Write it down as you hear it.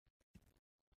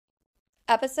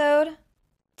Episode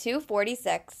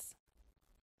 246.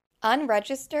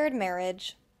 Unregistered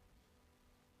Marriage.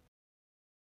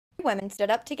 Women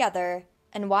stood up together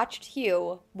and watched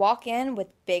Hugh walk in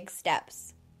with big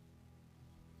steps.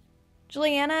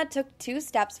 Juliana took 2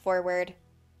 steps forward,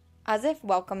 as if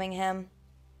welcoming him.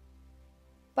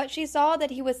 But she saw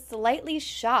that he was slightly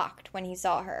shocked when he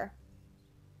saw her.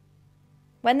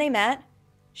 When they met,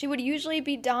 she would usually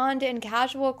be donned in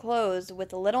casual clothes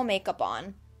with little makeup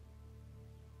on.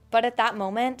 But at that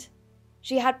moment,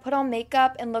 she had put on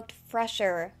makeup and looked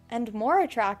fresher and more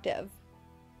attractive.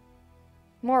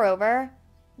 Moreover,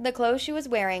 the clothes she was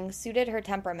wearing suited her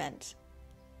temperament,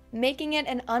 making it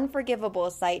an unforgivable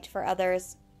sight for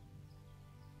others.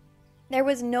 There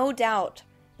was no doubt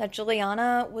that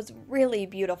Juliana was really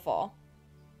beautiful.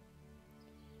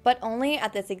 But only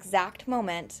at this exact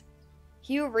moment,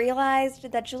 Hugh realized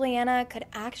that Juliana could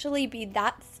actually be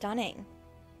that stunning.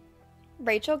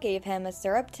 Rachel gave him a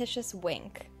surreptitious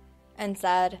wink and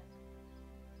said,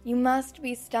 "You must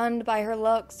be stunned by her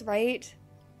looks, right?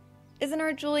 Isn't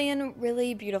our Julian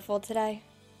really beautiful today?"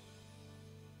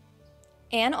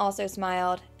 Anne also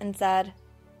smiled and said,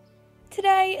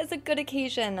 "Today is a good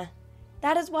occasion.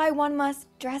 That is why one must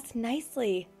dress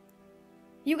nicely.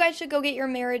 You guys should go get your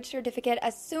marriage certificate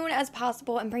as soon as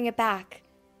possible and bring it back.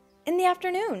 In the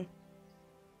afternoon."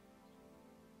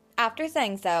 After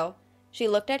saying so, she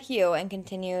looked at Hugh and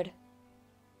continued,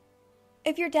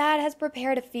 "If your dad has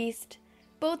prepared a feast,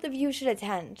 both of you should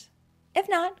attend. If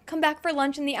not, come back for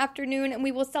lunch in the afternoon and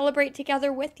we will celebrate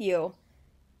together with you."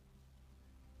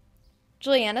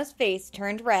 Juliana's face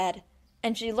turned red,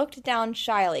 and she looked down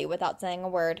shyly without saying a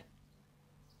word.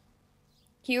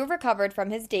 Hugh recovered from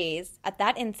his daze at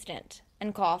that instant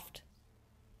and coughed.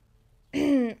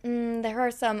 There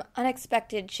are some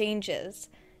unexpected changes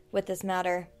with this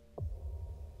matter."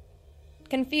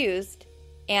 Confused,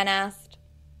 Anne asked,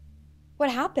 "What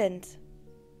happened?"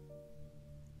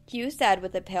 Hugh said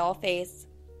with a pale face,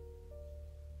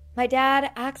 "My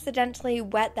dad accidentally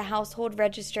wet the household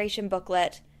registration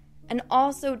booklet and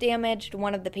also damaged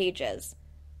one of the pages,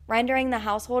 rendering the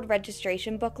household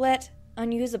registration booklet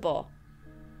unusable.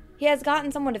 He has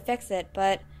gotten someone to fix it,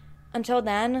 but until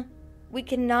then, we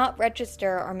cannot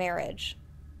register our marriage."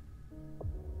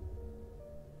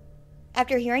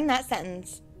 After hearing that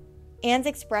sentence, Anne's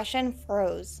expression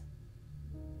froze.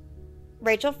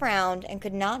 Rachel frowned and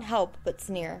could not help but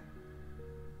sneer.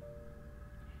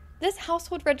 This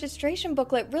household registration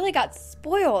booklet really got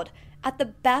spoiled at the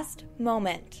best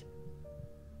moment.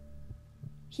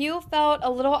 Hugh felt a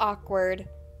little awkward,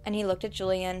 and he looked at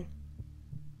Julian.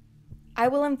 "I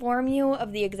will inform you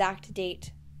of the exact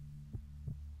date.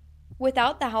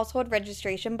 Without the household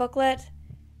registration booklet,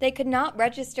 they could not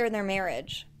register their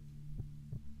marriage."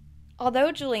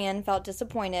 Although Julian felt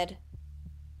disappointed,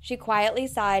 she quietly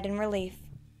sighed in relief.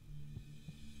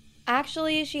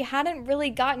 Actually, she hadn't really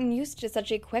gotten used to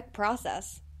such a quick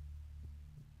process.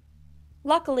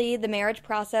 Luckily, the marriage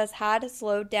process had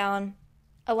slowed down,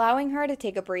 allowing her to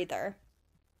take a breather.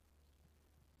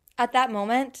 At that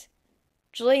moment,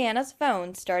 Juliana's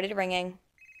phone started ringing.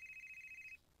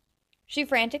 She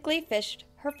frantically fished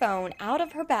her phone out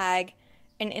of her bag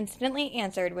and instantly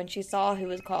answered when she saw who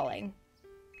was calling.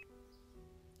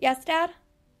 "Yes, Dad?"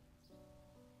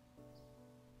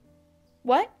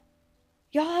 "What?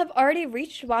 Y'all have already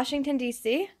reached Washington,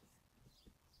 D.C.?"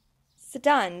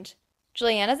 Stunned,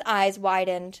 Juliana's eyes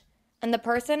widened, and the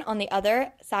person on the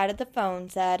other side of the phone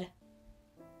said,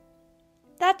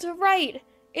 "That's right!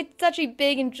 It's such a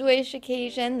big and joyous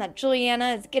occasion that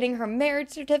Juliana is getting her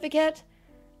marriage certificate.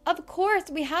 Of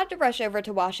course, we had to rush over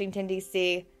to Washington,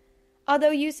 D.C. Although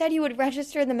you said you would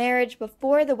register the marriage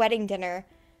before the wedding dinner,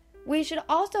 we should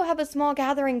also have a small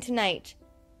gathering tonight.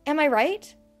 Am I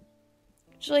right?"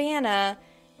 Juliana,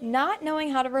 not knowing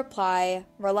how to reply,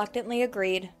 reluctantly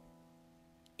agreed.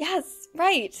 "Yes,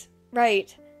 right.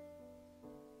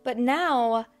 But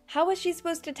now, how was she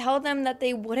supposed to tell them that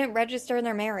they wouldn't register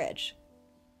their marriage?"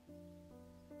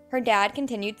 Her dad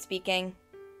continued speaking.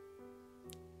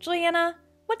 "Juliana,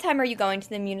 what time are you going to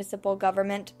the Municipal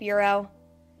Government Bureau?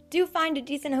 Do find a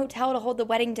decent hotel to hold the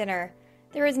wedding dinner.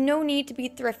 There is no need to be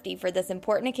thrifty for this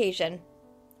important occasion.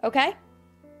 Okay?"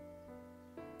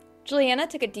 Juliana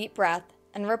took a deep breath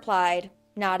and replied,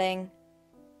 nodding,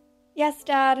 "Yes,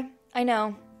 Dad, I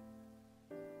know."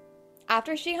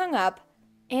 After she hung up,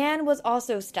 Anne was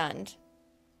also stunned.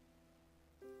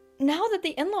 "Now that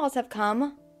the in-laws have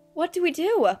come, what do we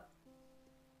do?"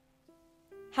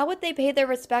 How would they pay their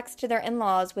respects to their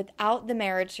in-laws without the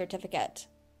marriage certificate?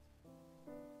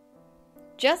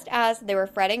 Just as they were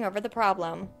fretting over the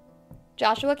problem,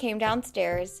 Joshua came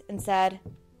downstairs and said,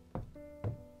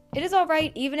 It is all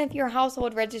right even if your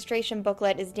household registration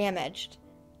booklet is damaged.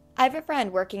 I have a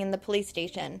friend working in the police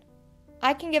station.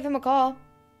 I can give him a call.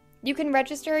 You can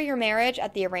register your marriage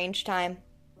at the arranged time."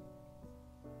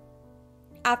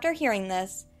 After hearing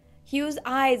this, Hugh's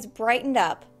eyes brightened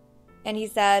up, and he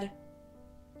said,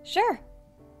 "Sure."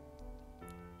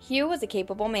 Hugh was a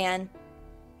capable man.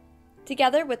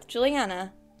 Together with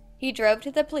Juliana, he drove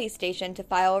to the police station to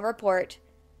file a report,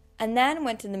 and then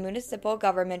went to the Municipal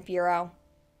Government Bureau.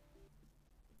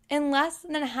 In less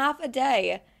than half a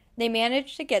day, they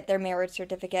managed to get their marriage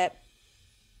certificate.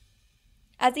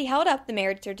 As he held up the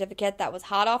marriage certificate that was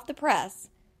hot off the press,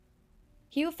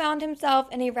 Hugh found himself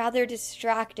in a rather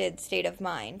distracted state of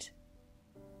mind.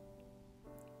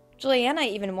 Juliana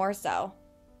even more so.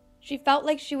 She felt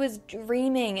like she was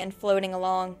dreaming and floating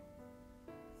along.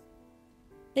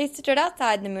 They stood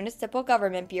outside the Municipal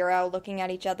Government Bureau looking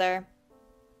at each other,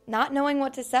 not knowing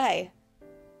what to say.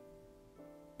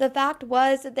 The fact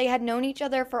was that they had known each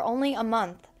other for only a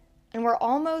month and were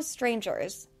almost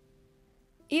strangers.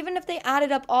 Even if they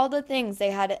added up all the things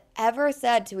they had ever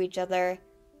said to each other,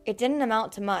 it didn't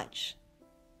amount to much.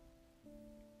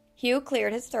 Hugh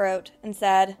cleared his throat and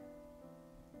said,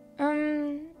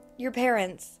 Your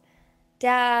parents,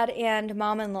 Dad and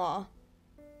Mom-in-law.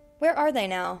 Where are they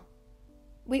now?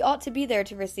 We ought to be there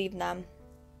to receive them."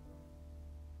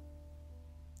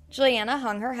 Juliana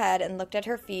hung her head and looked at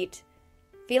her feet,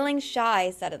 feeling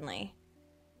shy suddenly.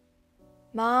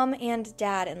 Mom and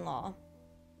Dad-in-law.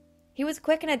 He was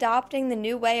quick in adopting the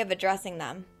new way of addressing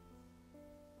them.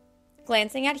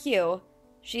 Glancing at Hugh,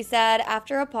 she said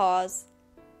after a pause,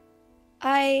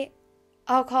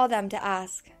 I'll call them to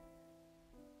ask."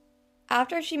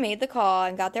 After she made the call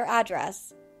and got their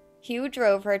address, Hugh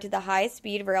drove her to the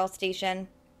high-speed rail station.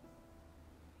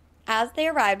 As they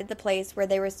arrived at the place where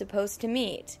they were supposed to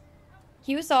meet,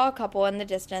 Hugh saw a couple in the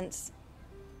distance.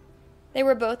 They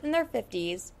were both in their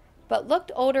 50s, but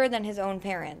looked older than his own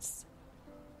parents.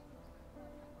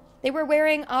 They were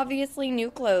wearing obviously new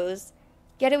clothes,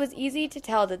 yet it was easy to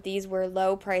tell that these were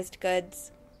low-priced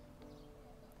goods.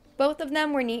 Both of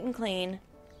them were neat and clean.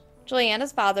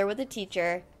 Juliana's father was a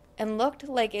teacher and looked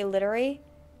like a literary,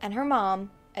 and her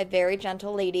mom, a very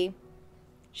gentle lady.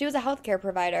 She was a healthcare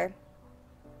provider.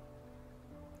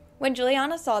 When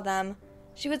Juliana saw them,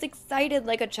 she was excited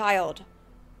like a child.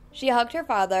 She hugged her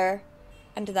father,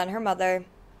 and then her mother.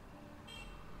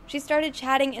 She started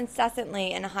chatting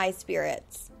incessantly in high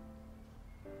spirits.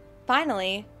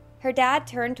 Finally, her dad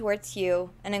turned towards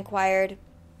Hugh and inquired,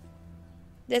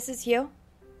 "This is Hugh?"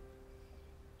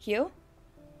 "Hugh?"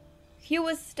 Hugh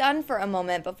was stunned for a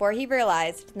moment before he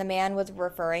realized the man was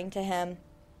referring to him.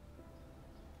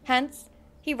 Hence,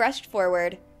 he rushed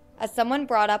forward. As someone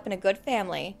brought up in a good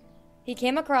family, he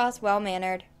came across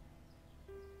well-mannered.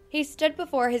 He stood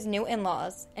before his new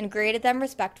in-laws and greeted them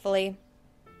respectfully.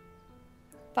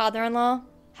 "Father-in-law,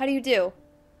 how do you do?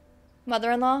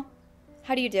 Mother-in-law,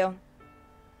 how do you do?"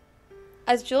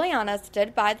 As Juliana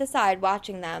stood by the side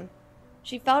watching them,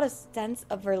 she felt a sense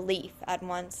of relief at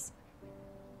once.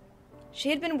 She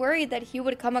had been worried that he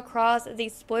would come across as a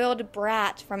spoiled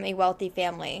brat from a wealthy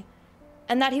family,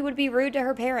 and that he would be rude to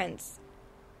her parents.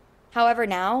 However,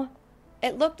 now,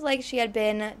 it looked like she had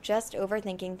been just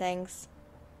overthinking things.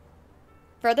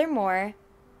 Furthermore,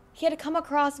 he had come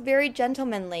across very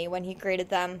gentlemanly when he greeted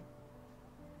them.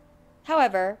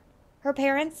 However, her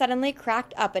parents suddenly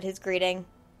cracked up at his greeting.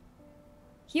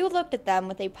 Hugh looked at them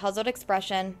with a puzzled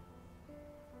expression.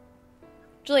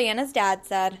 Juliana's dad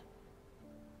said,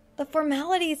 "The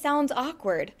formality sounds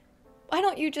awkward. Why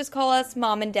don't you just call us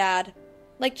Mom and Dad,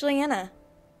 like Juliana?"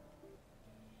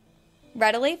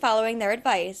 Readily following their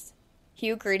advice,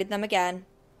 Hugh greeted them again.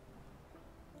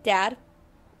 "Dad,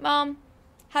 Mom,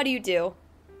 how do you do?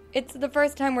 It's the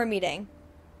first time we're meeting.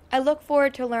 I look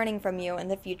forward to learning from you in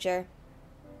the future."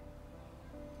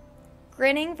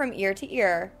 Grinning from ear to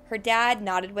ear, her dad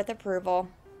nodded with approval.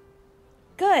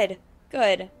 "Good,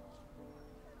 good."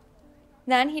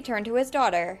 Then he turned to his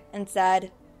daughter and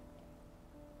said,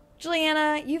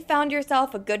 "Juliana, you found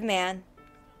yourself a good man."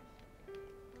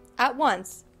 At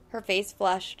once, her face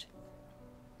flushed.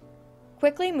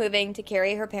 Quickly moving to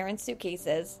carry her parents'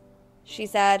 suitcases, she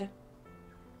said,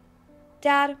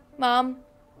 "Dad, Mom,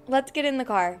 let's get in the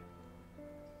car."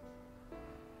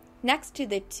 Next to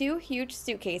the two huge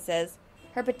suitcases,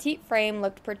 her petite frame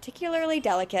looked particularly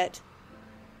delicate.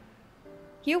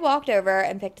 Hugh walked over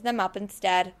and picked them up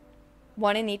instead,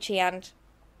 one in each hand.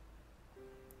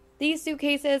 These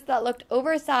suitcases that looked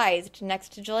oversized next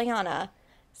to Juliana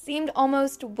seemed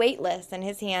almost weightless in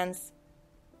his hands.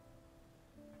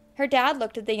 Her dad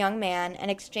looked at the young man and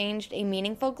exchanged a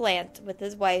meaningful glance with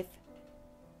his wife.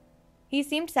 He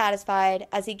seemed satisfied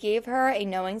as he gave her a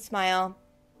knowing smile.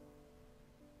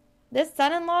 This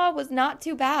son-in-law was not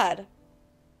too bad.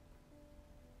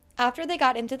 After they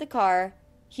got into the car,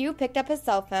 Hugh picked up his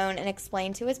cell phone and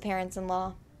explained to his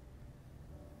parents-in-law.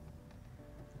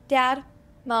 Dad,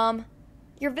 Mom,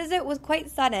 your visit was quite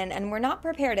sudden and we're not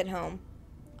prepared at home.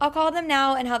 I'll call them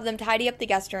now and have them tidy up the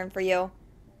guest room for you,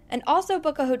 and also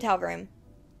book a hotel room.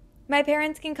 My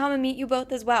parents can come and meet you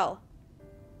both as well.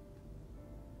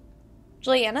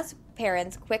 Juliana's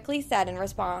parents quickly said in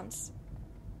response,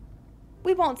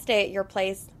 We won't stay at your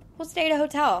place. We'll stay at a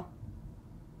hotel.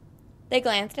 They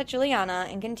glanced at Juliana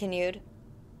and continued,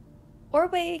 Or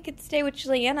we could stay with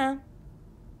Juliana.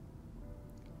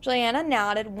 Juliana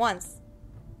nodded once.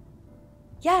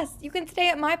 Yes, you can stay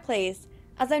at my place,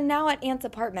 as I'm now at Aunt's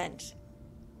apartment.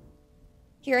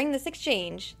 Hearing this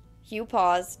exchange, Hugh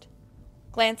paused,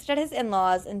 glanced at his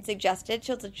in-laws, and suggested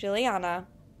to Juliana,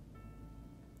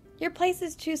 Your place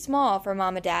is too small for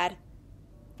Mom and Dad.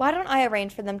 Why don't I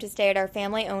arrange for them to stay at our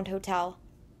family-owned hotel?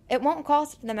 It won't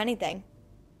cost them anything.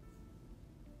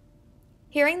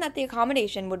 Hearing that the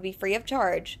accommodation would be free of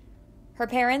charge, her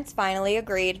parents finally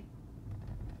agreed.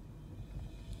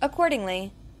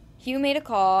 Accordingly, Hugh made a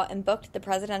call and booked the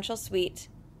presidential suite.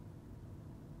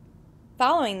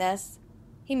 Following this,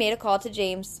 he made a call to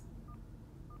James.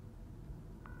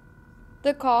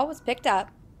 The call was picked up,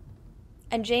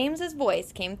 and James's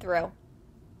voice came through.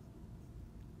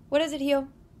 What is it, Hugh?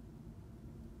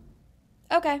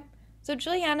 Okay, so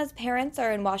Juliana's parents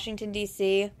are in Washington,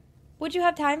 D.C. Would you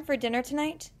have time for dinner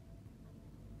tonight?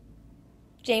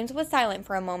 James was silent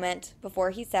for a moment before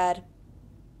he said,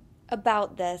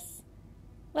 About this.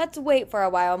 Let's wait for a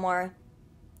while more.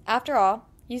 After all,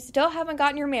 you still haven't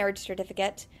gotten your marriage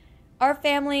certificate. Our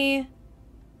family...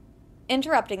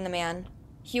 Interrupting the man,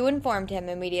 Hugh informed him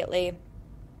immediately.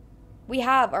 We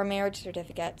have our marriage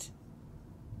certificate.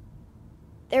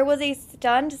 There was a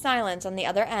stunned silence on the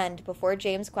other end before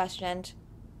James questioned.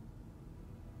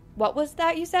 What was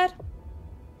that you said?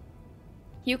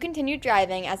 Hugh continued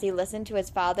driving as he listened to his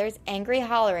father's angry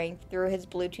hollering through his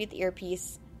Bluetooth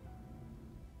earpiece.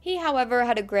 He, however,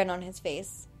 had a grin on his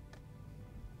face.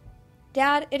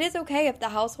 Dad, it is okay if the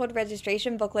household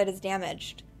registration booklet is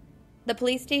damaged. The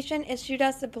police station issued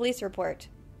us a police report.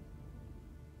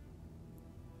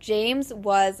 James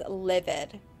was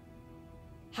livid.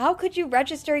 How could you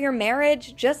register your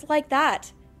marriage just like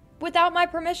that, without my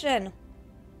permission?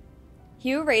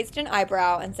 Hugh raised an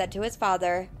eyebrow and said to his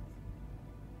father,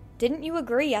 Didn't you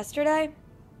agree yesterday?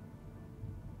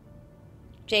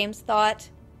 James thought,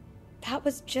 that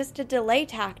was just a delay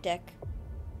tactic.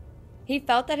 He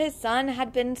felt that his son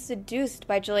had been seduced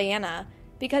by Juliana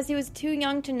because he was too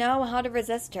young to know how to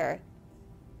resist her.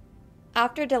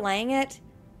 After delaying it,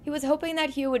 he was hoping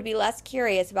that Hugh would be less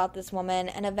curious about this woman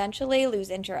and eventually lose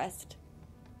interest.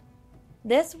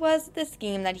 This was the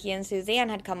scheme that he and Suzanne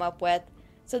had come up with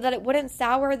so that it wouldn't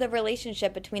sour the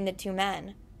relationship between the two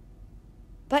men.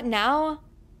 But now,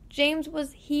 James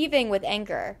was heaving with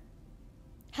anger.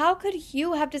 How could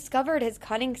Hugh have discovered his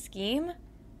cunning scheme?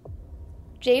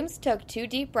 James took 2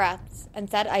 deep breaths and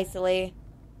said icily,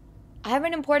 I have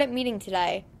an important meeting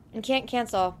today and can't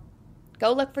cancel.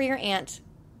 Go look for your aunt.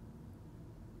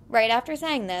 Right after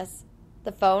saying this,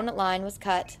 the phone line was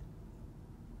cut.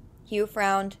 Hugh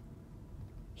frowned.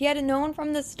 He had known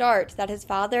from the start that his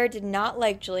father did not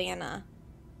like Juliana.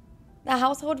 The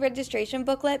household registration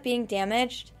booklet being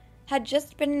damaged had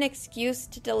just been an excuse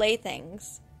to delay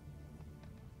things.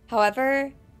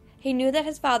 However, he knew that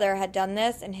his father had done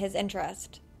this in his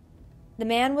interest. The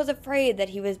man was afraid that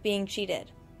he was being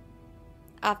cheated.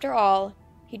 After all,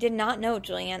 he did not know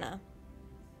Juliana.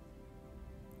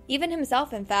 Even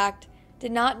himself, in fact,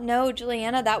 did not know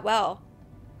Juliana that well.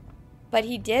 But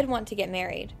he did want to get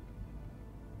married.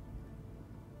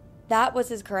 That was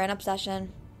his current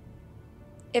obsession.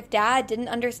 If Dad didn't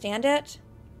understand it,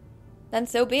 then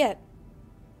so be it.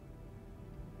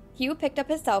 Hugh picked up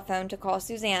his cell phone to call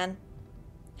Suzanne.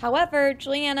 However,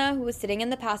 Juliana, who was sitting in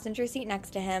the passenger seat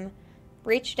next to him,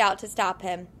 reached out to stop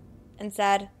him and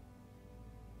said,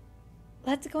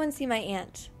 Let's go and see my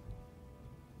aunt.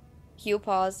 Hugh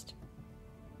paused.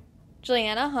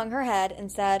 Juliana hung her head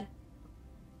and said,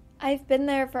 I've been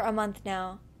there for a month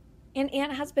now, and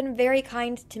Aunt has been very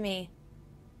kind to me.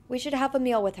 We should have a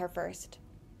meal with her first.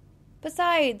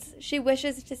 Besides, she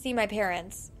wishes to see my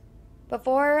parents.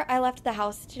 Before I left the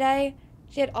house today,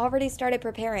 she had already started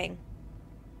preparing.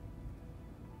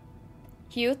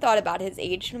 Hugh thought about his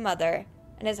aged mother,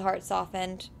 and his heart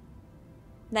softened.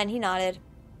 Then he nodded.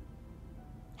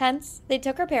 Hence, they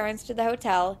took her parents to the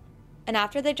hotel, and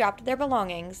after they dropped their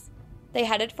belongings, they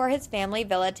headed for his family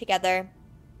villa together.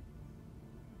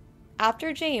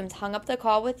 after James hung up the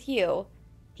call with Hugh,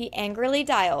 he angrily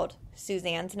dialed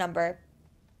Suzanne's number.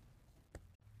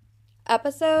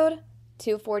 Episode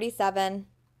 247.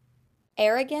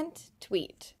 Arrogant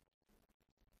Tweet.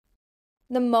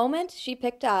 The moment she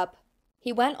picked up,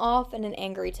 he went off in an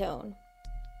angry tone.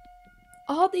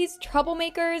 All these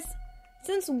troublemakers?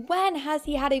 Since when has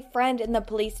he had a friend in the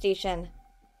police station?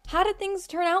 How did things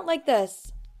turn out like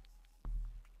this?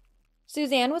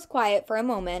 Suzanne was quiet for a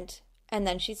moment, and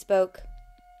then she spoke.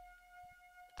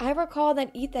 I recall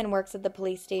that Ethan works at the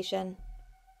police station.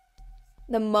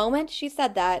 The moment she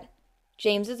said that,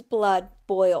 James's blood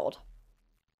boiled.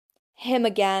 Him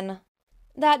again.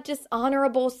 That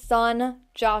dishonorable son,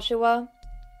 Joshua.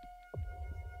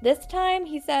 This time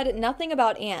he said nothing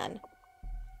about Anne.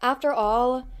 After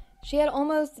all, she had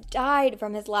almost died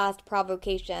from his last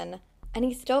provocation, and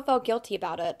he still felt guilty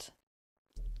about it.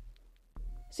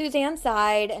 Suzanne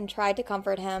sighed and tried to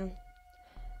comfort him.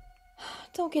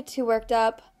 Don't get too worked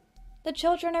up. The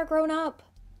children are grown up,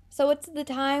 so it's the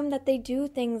time that they do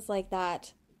things like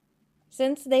that.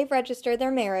 Since they've registered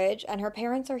their marriage and her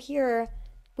parents are here,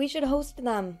 we should host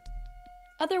them.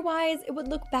 Otherwise, it would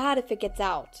look bad if it gets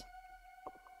out.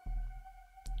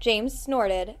 James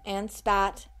snorted and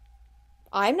spat.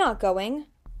 I'm not going.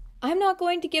 I'm not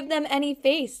going to give them any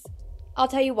face. I'll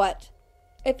tell you what.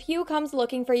 If Hugh comes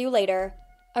looking for you later,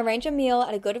 arrange a meal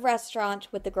at a good restaurant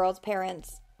with the girls'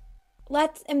 parents.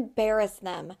 Let's embarrass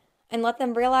them and let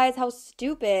them realize how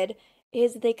stupid it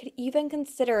is they could even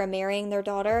consider marrying their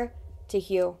daughter to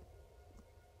Hugh.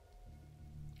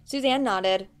 Suzanne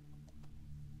nodded.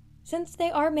 Since they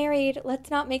are married,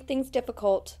 let's not make things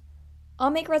difficult.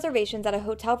 I'll make reservations at a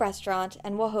hotel restaurant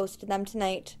and we'll host them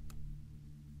tonight.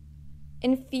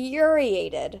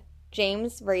 Infuriated,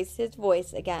 James raised his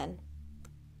voice again.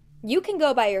 You can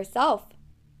go by yourself.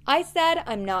 I said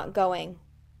I'm not going.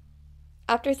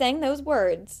 After saying those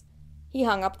words, he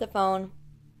hung up the phone.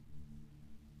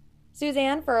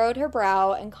 Suzanne furrowed her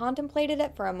brow and contemplated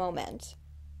it for a moment.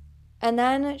 And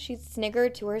then she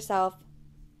sniggered to herself.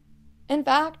 In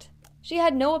fact, she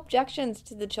had no objections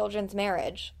to the children's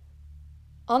marriage.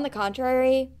 On the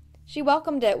contrary, she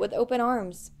welcomed it with open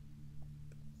arms.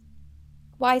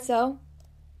 Why so?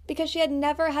 Because she had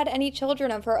never had any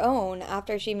children of her own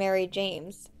after she married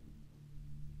James.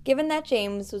 Given that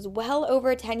James was well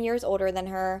over 10 years older than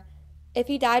her, if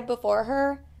he died before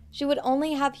her, she would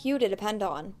only have Hugh to depend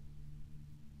on.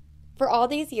 For all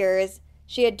these years,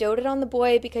 she had doted on the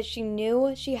boy because she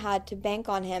knew she had to bank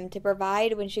on him to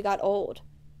provide when she got old.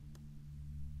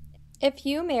 If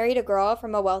Hugh married a girl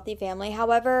from a wealthy family,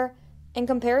 however, in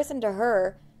comparison to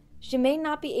her, she may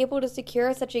not be able to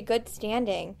secure such a good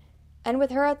standing, and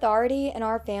with her authority in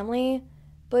our family,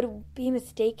 would be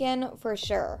mistaken for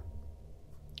sure.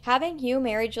 Having Hugh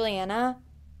marry Juliana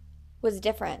was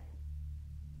different.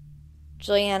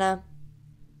 Juliana.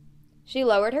 She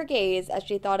lowered her gaze as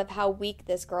she thought of how weak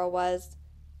this girl was.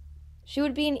 She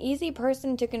would be an easy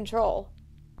person to control.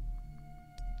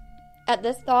 At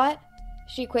this thought,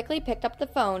 she quickly picked up the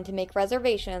phone to make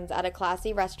reservations at a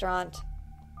classy restaurant.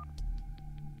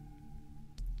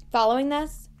 Following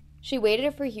this, she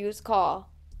waited for Hugh's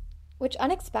call, which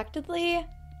unexpectedly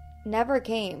never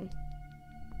came.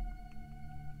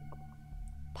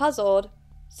 Puzzled,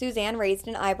 Suzanne raised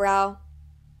an eyebrow.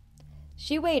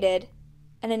 She waited,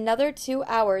 and another 2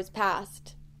 hours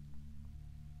passed.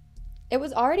 It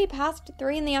was already past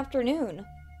 3 in the afternoon.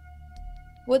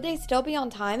 Would they still be on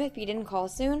time if he didn't call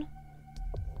soon?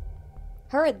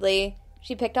 Hurriedly,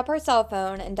 she picked up her cell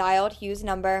phone and dialed Hugh's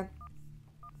number.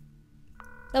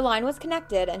 The line was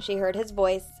connected and she heard his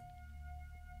voice.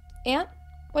 Aunt,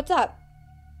 what's up?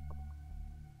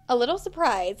 A little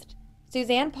surprised,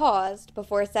 Suzanne paused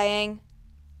before saying,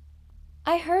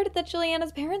 I heard that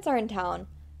Juliana's parents are in town.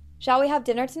 Shall we have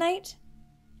dinner tonight?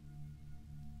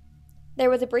 There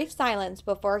was a brief silence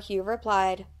before Hugh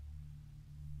replied.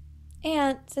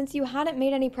 Aunt, since you hadn't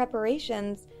made any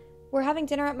preparations, we're having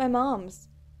dinner at my mom's.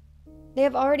 They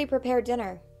have already prepared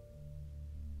dinner.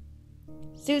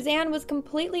 Suzanne was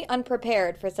completely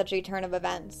unprepared for such a turn of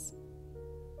events.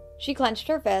 She clenched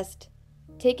her fist,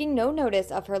 taking no notice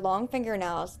of her long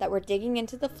fingernails that were digging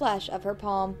into the flesh of her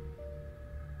palm.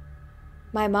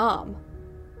 My mom.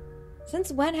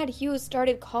 Since when had Hugh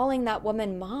started calling that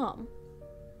woman Mom?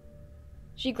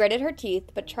 She gritted her teeth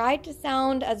but tried to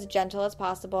sound as gentle as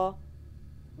possible.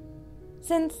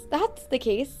 Since that's the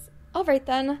case, all right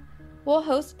then, we'll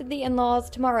host the in-laws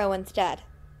tomorrow instead.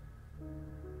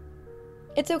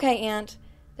 It's okay, Aunt.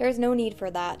 There's no need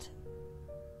for that.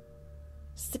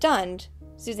 Stunned,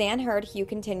 Suzanne heard Hugh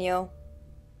continue.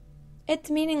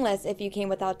 It's meaningless if you came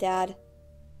without Dad.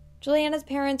 Juliana's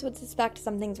parents would suspect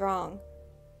something's wrong.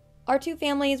 Our two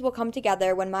families will come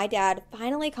together when my dad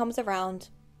finally comes around.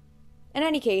 In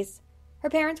any case, her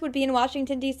parents would be in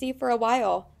Washington, D.C. for a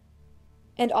while.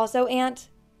 And also, Aunt,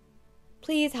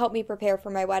 please help me prepare for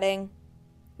my wedding.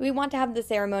 We want to have the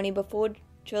ceremony before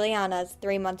Juliana's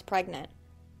 3 months pregnant.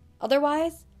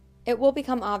 Otherwise, it will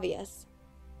become obvious.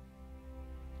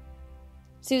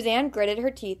 Suzanne gritted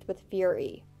her teeth with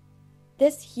fury.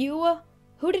 This Hugh,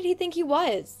 who did he think he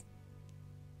was?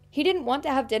 He didn't want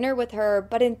to have dinner with her,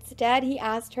 but instead he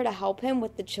asked her to help him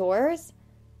with the chores?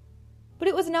 But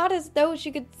it was not as though she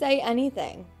could say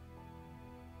anything.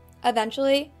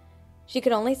 Eventually, she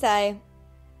could only say,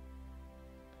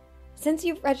 "Since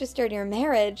you've registered your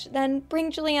marriage, then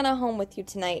bring Juliana home with you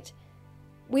tonight.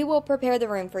 We will prepare the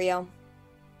room for you."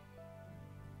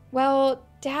 Well,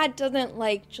 Dad doesn't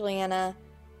like Juliana.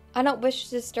 I don't wish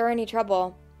to stir any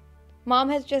trouble. Mom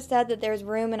has just said that there's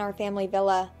room in our family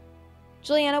villa.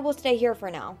 Juliana will stay here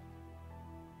for now.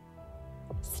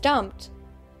 Stumped,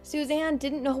 Suzanne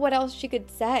didn't know what else she could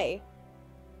say.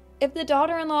 If the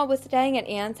daughter-in-law was staying at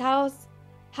Anne's house,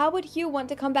 how would Hugh want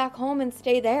to come back home and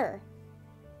stay there?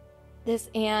 This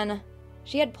Anne,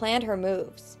 she had planned her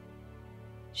moves.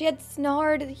 She had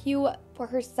snared Hugh for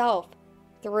herself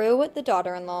through the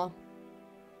daughter-in-law.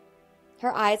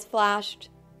 Her eyes flashed.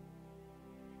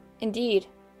 Indeed,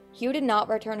 Hugh did not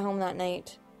return home that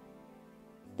night.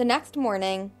 The next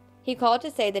morning, he called to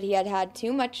say that he had had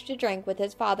too much to drink with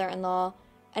his father-in-law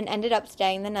and ended up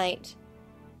staying the night.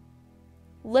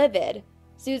 Livid,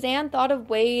 Suzanne thought of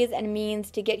ways and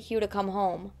means to get Hugh to come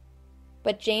home,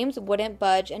 but James wouldn't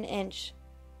budge an inch.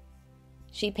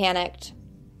 She panicked.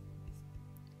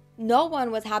 No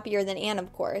one was happier than Anne,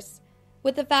 of course,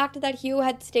 with the fact that Hugh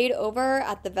had stayed over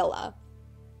at the villa.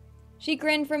 She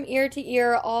grinned from ear to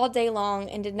ear all day long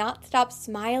and did not stop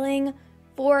smiling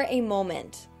for a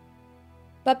moment.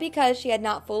 But because she had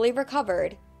not fully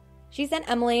recovered, she sent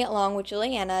Emily along with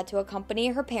Juliana to accompany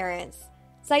her parents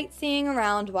sightseeing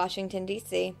around Washington,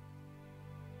 D.C.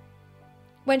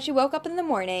 When she woke up in the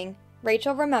morning,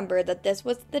 Rachel remembered that this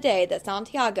was the day that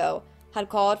Santiago had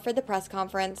called for the press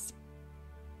conference.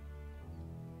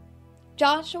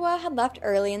 Joshua had left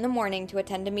early in the morning to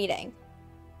attend a meeting.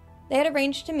 They had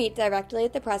arranged to meet directly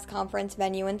at the press conference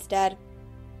venue instead.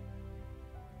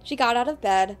 She got out of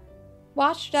bed,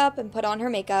 washed up, and put on her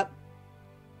makeup.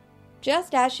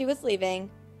 Just as she was leaving,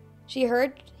 she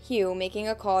heard Hugh making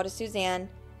a call to Suzanne.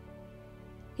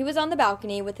 He was on the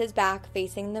balcony with his back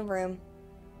facing the room.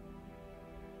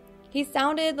 He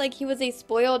sounded like he was a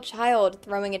spoiled child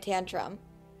throwing a tantrum.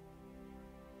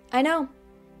 I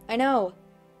know.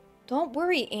 Don't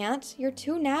worry, Aunt. You're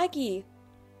too naggy.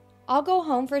 I'll go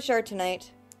home for sure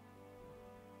tonight."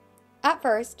 At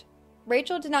first,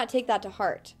 Rachel did not take that to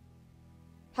heart.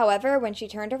 However, when she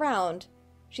turned around,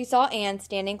 she saw Anne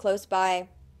standing close by.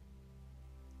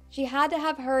 She had to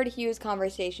have heard Hugh's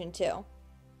conversation too.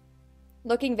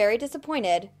 Looking very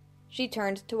disappointed, she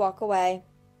turned to walk away.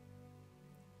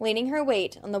 Leaning her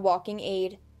weight on the walking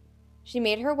aid, she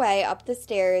made her way up the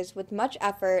stairs with much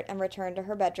effort and returned to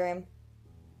her bedroom.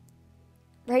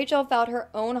 Rachel felt her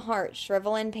own heart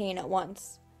shrivel in pain at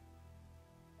once.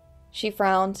 She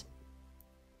frowned.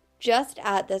 Just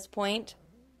at this point,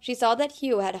 she saw that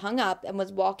Hugh had hung up and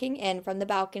was walking in from the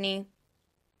balcony.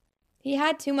 He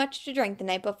had too much to drink the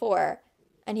night before,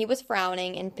 and he was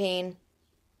frowning in pain.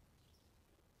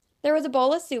 There was a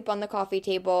bowl of soup on the coffee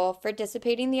table for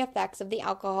dissipating the effects of the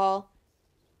alcohol.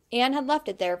 Anne had left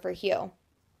it there for Hugh.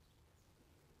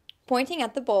 Pointing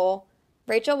at the bowl,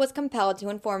 Rachel was compelled to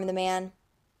inform the man.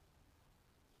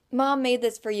 "Mom made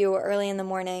this for you early in the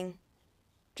morning.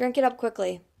 Drink it up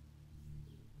quickly."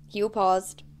 Hugh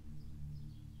paused.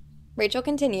 Rachel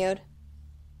continued.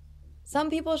 "Some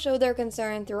people show their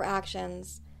concern through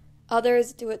actions.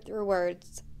 Others do it through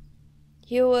words.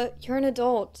 Hugh, you're an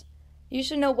adult. You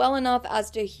should know well enough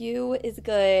as to who is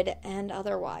good and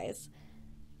otherwise.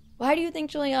 Why do you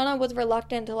think Juliana was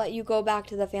reluctant to let you go back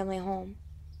to the family home?"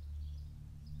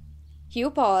 Hugh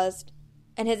paused,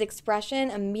 and his expression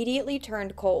immediately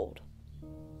turned cold.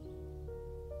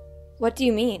 "What do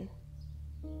you mean?"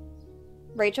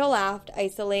 Rachel laughed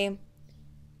icily.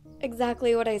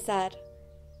 "Exactly what I said.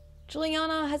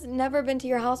 Juliana has never been to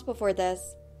your house before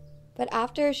this, but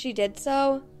after she did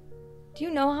so, do you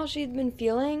know how she'd been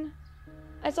feeling?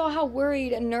 I saw how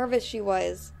worried and nervous she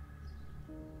was.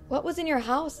 What was in your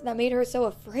house that made her so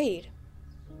afraid?"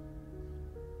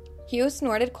 Hugh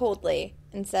snorted coldly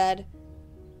and said,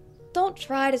 "Don't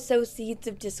try to sow seeds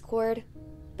of discord.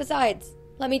 Besides,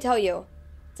 let me tell you,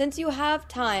 since you have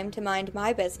time to mind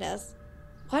my business,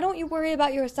 why don't you worry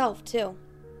about yourself, too?"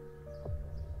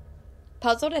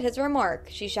 Puzzled at his remark,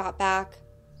 she shot back,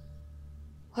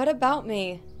 "What about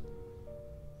me?"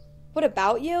 "What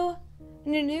about you?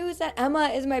 The news that Emma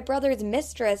is my brother's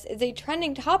mistress is a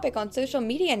trending topic on social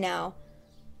media now.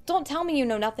 Don't tell me you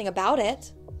know nothing about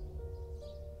it."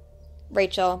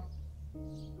 Rachel.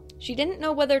 She didn't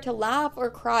know whether to laugh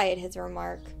or cry at his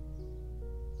remark.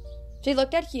 She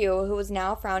looked at Hugh, who was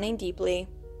now frowning deeply.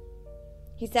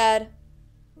 He said,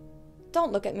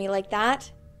 "Don't look at me like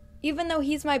that. Even though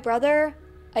he's my brother,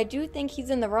 I do think he's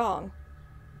in the wrong."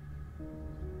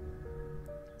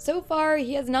 So far,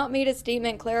 he has not made a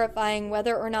statement clarifying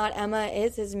whether or not Emma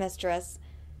is his mistress.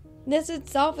 This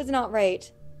itself is not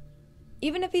right.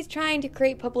 Even if he's trying to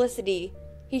create publicity,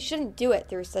 he shouldn't do it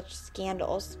through such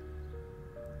scandals.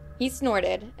 He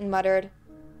snorted and muttered,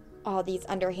 "All these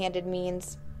underhanded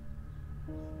means."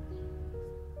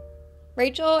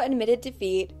 Rachel admitted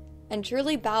defeat and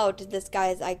truly bowed to this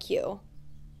guy's IQ.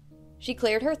 She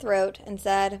cleared her throat and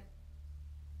said,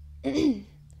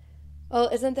 "Well,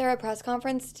 isn't there a press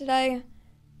conference today?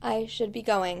 I should be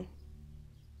going."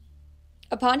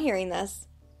 Upon hearing this,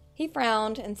 he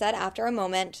frowned and said after a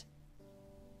moment,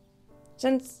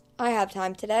 "Since I have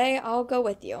time today, I'll go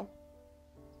with you."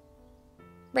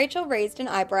 Rachel raised an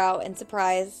eyebrow in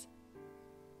surprise.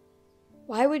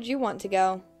 "Why would you want to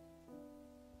go?"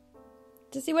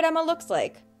 "To see what Emma looks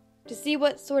like. To see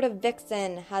what sort of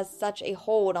vixen has such a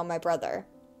hold on my brother."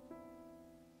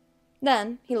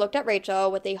 Then he looked at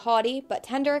Rachel with a haughty but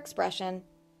tender expression.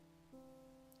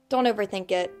 "Don't overthink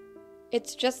it.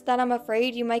 It's just that I'm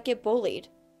afraid you might get bullied."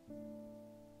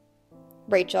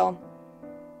 Rachel.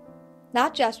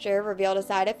 That gesture revealed a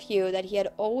side of Hugh that he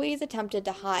had always attempted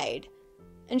to hide,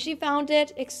 and she found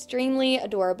it extremely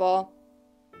adorable.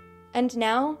 And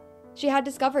now she had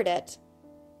discovered it.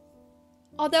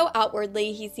 Although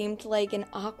outwardly he seemed like an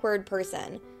awkward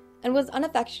person and was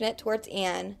unaffectionate towards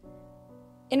Anne,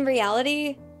 in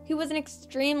reality, he was an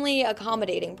extremely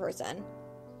accommodating person.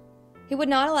 He would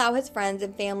not allow his friends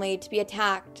and family to be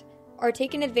attacked or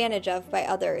taken advantage of by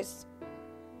others.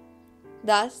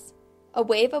 Thus, a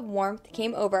wave of warmth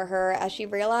came over her as she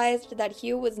realized that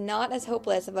Hugh was not as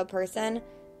hopeless of a person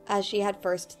as she had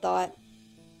first thought.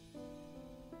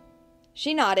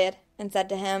 She nodded and said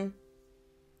to him,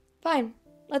 "Fine,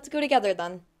 let's go together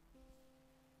then."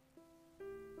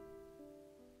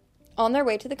 On their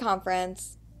way to the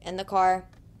conference, in the car.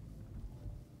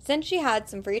 Since she had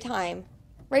some free time,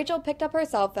 Rachel picked up her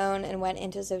cell phone and went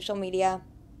into social media.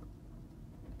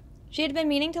 She had been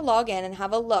meaning to log in and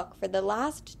have a look for the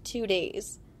last 2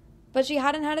 days, but she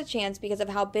hadn't had a chance because of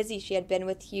how busy she had been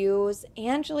with Hugh's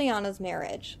and Juliana's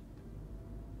marriage.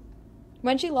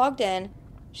 When she logged in,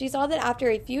 she saw that after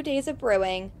a few days of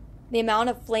brewing, the amount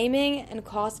of flaming and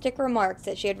caustic remarks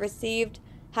that she had received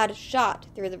had shot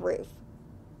through the roof.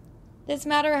 This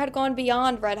matter had gone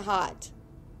beyond red hot.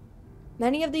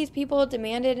 Many of these people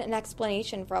demanded an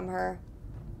explanation from her.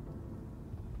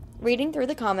 Reading through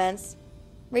the comments,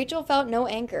 Rachel felt no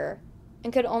anger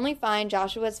and could only find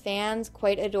Joshua's fans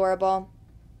quite adorable.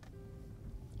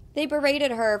 They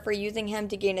berated her for using him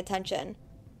to gain attention,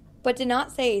 but did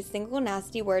not say a single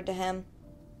nasty word to him.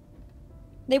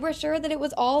 They were sure that it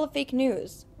was all fake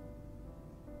news.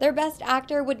 Their best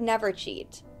actor would never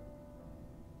cheat.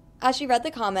 As she read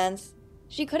the comments,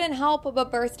 she couldn't help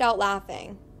but burst out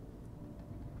laughing.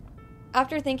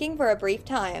 After thinking for a brief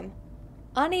time,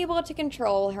 unable to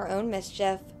control her own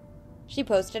mischief, she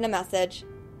posted a message.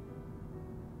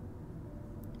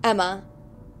 "Emma,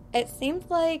 it seems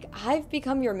like I've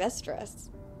become your mistress.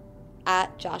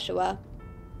 At Joshua."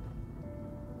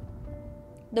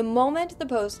 The moment the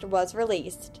post was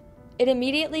released, it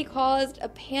immediately caused a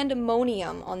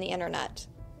pandemonium on the internet.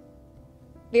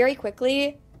 Very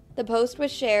quickly, the post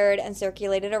was shared and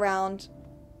circulated around.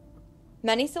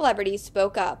 Many celebrities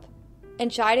spoke up and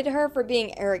chided her for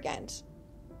being arrogant.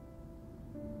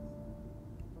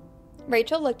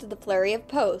 Rachel looked at the flurry of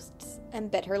posts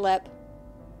and bit her lip.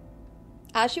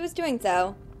 As she was doing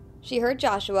so, she heard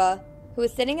Joshua, who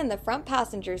was sitting in the front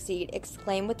passenger seat,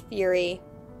 exclaim with fury,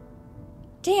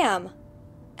 "Damn!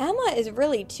 Emma is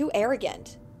really too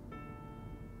arrogant."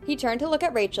 He turned to look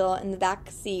at Rachel in the back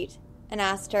seat and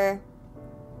asked her,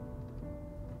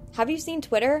 "Have you seen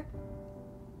Twitter?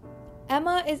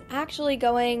 Emma is actually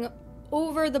going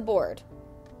over the board.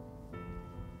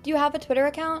 Do you have a Twitter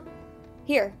account?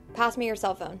 Here, pass me your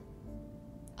cell phone.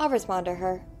 I'll respond to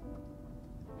her."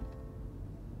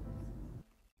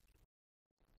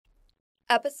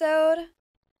 Episode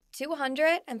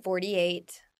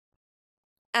 248.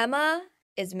 Emma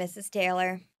is Mrs.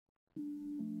 Taylor.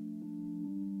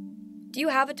 Do you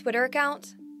have a Twitter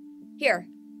account? Here,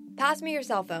 pass me your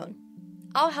cell phone.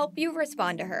 I'll help you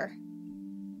respond to her.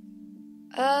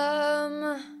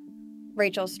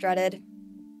 Rachel strutted.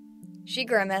 She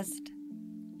grimaced.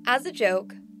 As a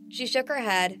joke, she shook her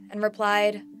head and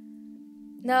replied,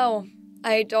 "No,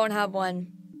 I don't have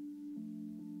one."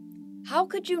 "How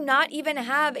could you not even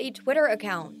have a Twitter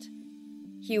account?"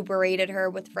 Hugh berated her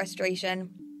with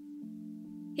frustration.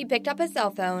 He picked up his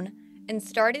cell phone and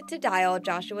started to dial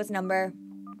Joshua's number.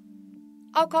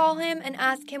 "I'll call him and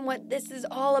ask him what this is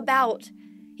all about.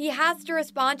 He has to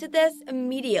respond to this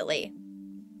immediately."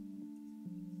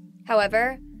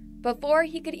 However, before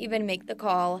he could even make the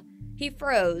call, he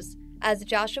froze as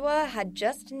Joshua had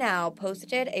just now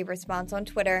posted a response on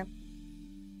Twitter.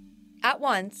 At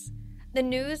once, the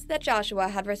news that Joshua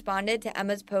had responded to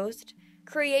Emma's post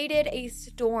created a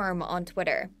storm on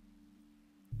Twitter.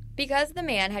 Because the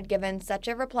man had given such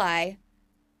a reply,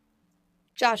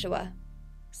 "Joshua,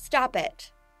 stop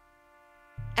it.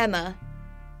 Emma,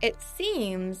 it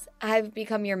seems I've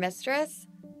become your mistress."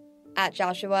 At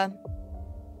Joshua.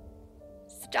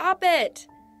 Stop it!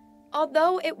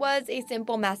 Although it was a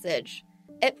simple message,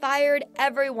 it fired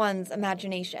everyone's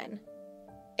imagination.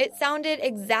 It sounded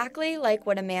exactly like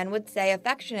what a man would say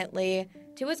affectionately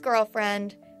to his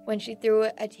girlfriend when she threw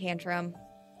a tantrum.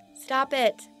 Stop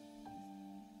it.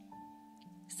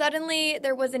 Suddenly,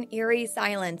 there was an eerie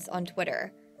silence on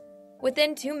Twitter.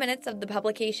 Within 2 minutes of the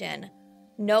publication,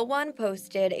 no one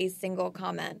posted a single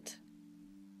comment.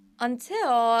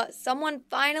 Until someone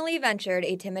finally ventured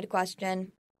a timid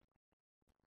question.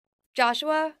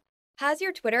 "Joshua, has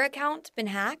your Twitter account been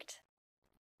hacked?"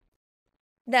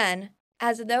 Then,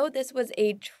 as though this was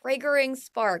a triggering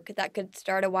spark that could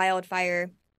start a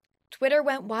wildfire, Twitter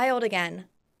went wild again.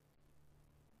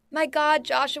 "My God,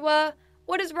 Joshua,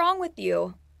 what is wrong with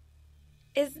you?"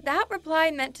 Is that reply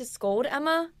meant to scold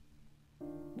Emma?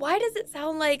 Why does it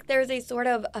sound like there's a sort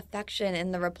of affection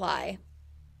in the reply?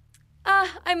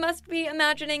 I must be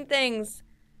imagining things.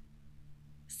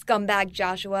 Scumbag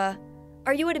Joshua,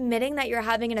 are you admitting that you're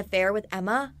having an affair with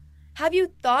Emma? Have you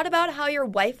thought about how your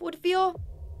wife would feel?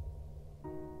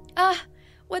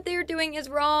 What they are doing is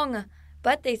wrong,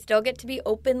 but they still get to be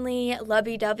openly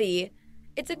lovey-dovey.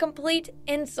 It's a complete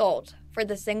insult for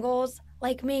the singles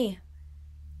like me.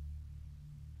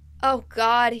 Oh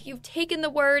God, you've taken the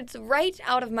words right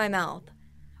out of my mouth.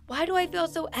 Why do I feel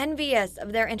so envious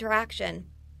of their interaction?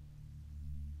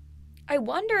 I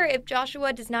wonder if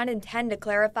Joshua does not intend to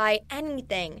clarify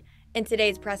anything in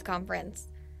today's press conference,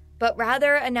 but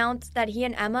rather announce that he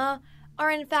and Emma are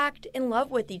in fact in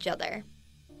love with each other.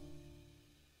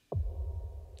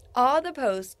 All the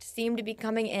posts seemed to be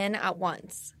coming in at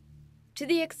once, to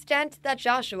the extent that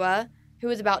Joshua, who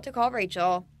was about to call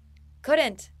Rachel,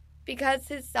 couldn't because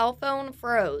his cell phone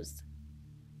froze.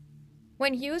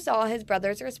 When Hugh saw his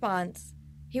brother's response,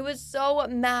 he was so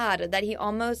mad that he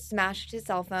almost smashed his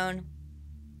cell phone.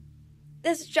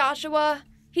 This Joshua,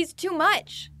 he's too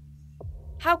much.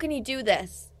 How can he do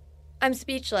this? I'm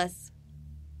speechless.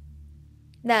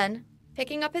 Then,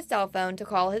 picking up his cell phone to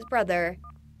call his brother,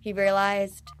 he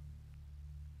realized,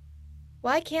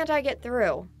 why can't I get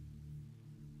through?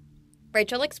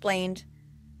 Rachel explained,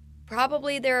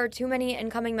 probably there are too many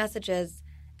incoming messages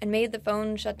and made the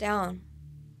phone shut down.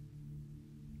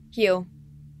 Hugh.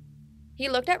 He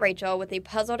looked at Rachel with a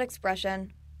puzzled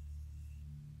expression.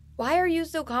 Why are you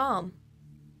so calm?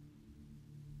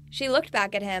 She looked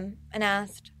back at him and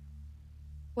asked,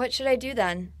 what should I do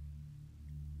then?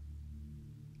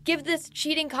 Give this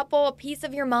cheating couple a piece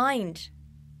of your mind.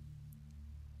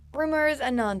 Rumors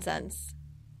and nonsense.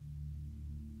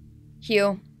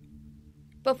 Hugh.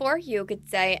 Before Hugh could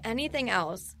say anything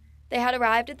else, they had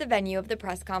arrived at the venue of the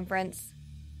press conference.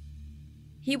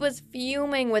 He was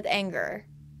fuming with anger.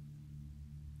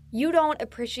 You don't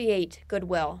appreciate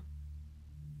goodwill.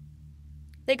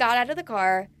 They got out of the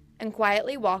car and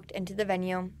quietly walked into the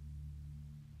venue.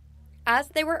 As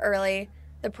they were early,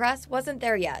 the press wasn't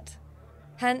there yet.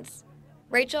 Hence,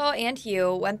 Rachel and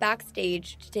Hugh went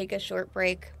backstage to take a short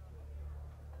break.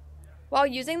 While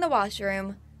using the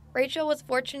washroom, Rachel was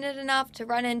fortunate enough to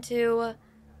run into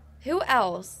who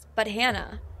else but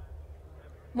Hannah.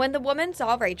 When the woman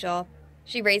saw Rachel,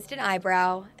 she raised an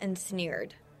eyebrow and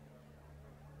sneered.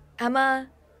 Emma,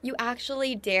 you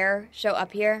actually dare show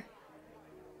up here?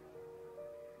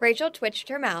 Rachel twitched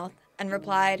her mouth and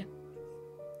replied,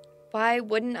 why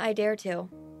wouldn't I dare to?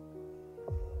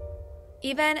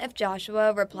 Even if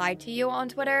Joshua replied to you on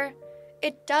Twitter,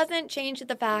 it doesn't change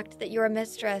the fact that you're a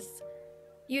mistress.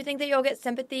 You think that you'll get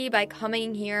sympathy by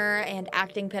coming here and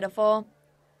acting pitiful?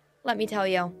 Let me tell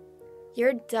you,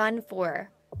 you're done for.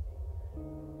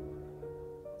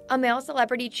 A male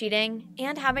celebrity cheating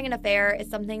and having an affair is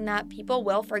something that people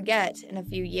will forget in a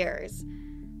few years.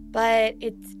 But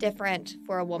it's different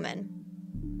for a woman.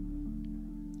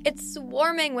 It's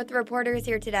swarming with reporters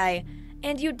here today,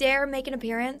 and you dare make an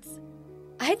appearance?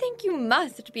 I think you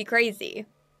must be crazy.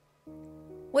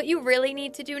 What you really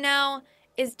need to do now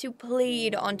is to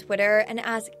plead on Twitter and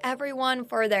ask everyone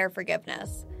for their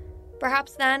forgiveness.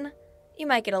 Perhaps then, you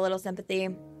might get a little sympathy.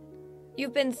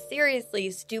 You've been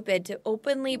seriously stupid to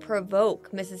openly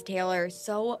provoke Mrs. Taylor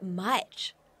so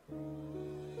much.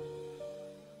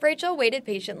 Rachel waited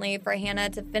patiently for Hannah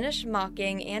to finish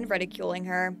mocking and ridiculing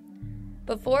her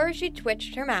before she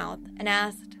twitched her mouth and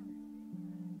asked,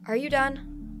 "Are you done?"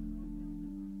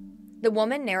 The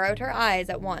woman narrowed her eyes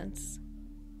at once.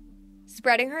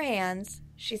 Spreading her hands,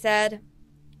 she said,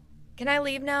 "Can I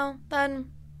leave now,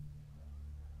 then?"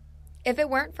 If it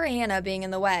weren't for Hannah being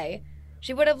in the way,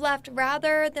 she would have left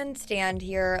rather than stand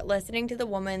here listening to the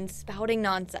woman spouting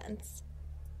nonsense.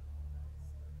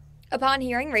 Upon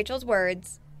hearing Rachel's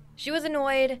words, she was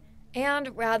annoyed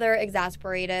and rather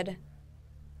exasperated.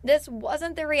 This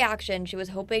wasn't the reaction she was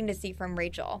hoping to see from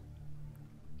Rachel.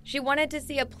 She wanted to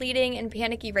see a pleading and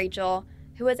panicky Rachel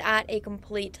who was at a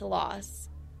complete loss.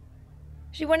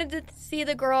 She wanted to see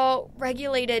the girl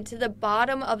regulated to the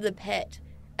bottom of the pit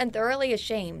and thoroughly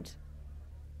ashamed.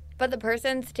 But the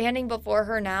person standing before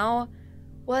her now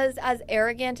was as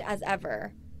arrogant as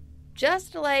ever,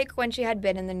 just like when she had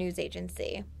been in the news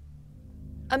agency.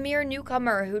 A mere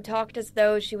newcomer who talked as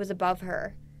though she was above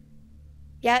her.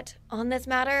 Yet, on this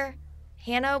matter,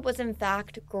 Hannah was in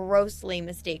fact grossly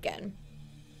mistaken.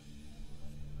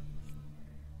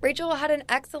 Rachel had an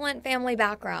excellent family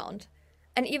background,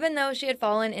 and even though she had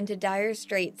fallen into dire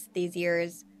straits these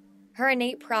years, her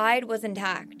innate pride was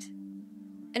intact.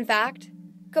 In fact,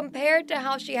 compared to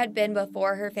how she had been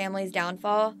before her family's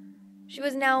downfall, she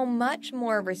was now much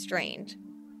more restrained.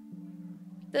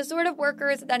 The sort of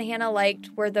workers that Hannah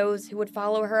liked were those who would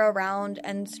follow her around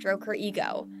and stroke her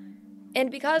ego,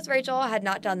 and because Rachel had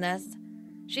not done this,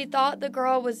 she thought the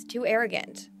girl was too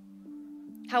arrogant.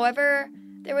 However,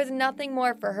 there was nothing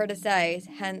more for her to say,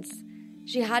 hence,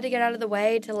 she had to get out of the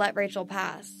way to let Rachel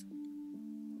pass.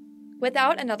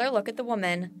 Without another look at the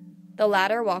woman, the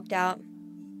latter walked out.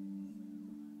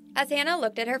 As Hannah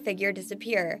looked at her figure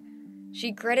disappear,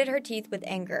 she gritted her teeth with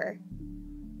anger.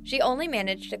 She only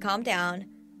managed to calm down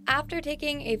after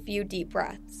taking a few deep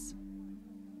breaths.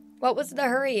 What was the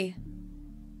hurry?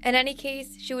 In any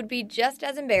case, she would be just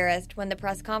as embarrassed when the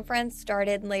press conference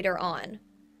started later on.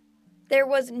 There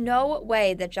was no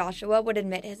way that Joshua would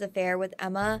admit his affair with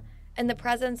Emma in the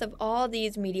presence of all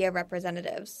these media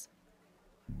representatives.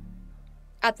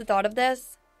 At the thought of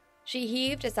this, she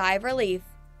heaved a sigh of relief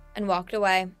and walked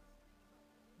away.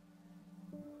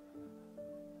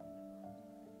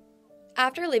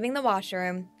 After leaving the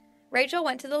washroom, Rachel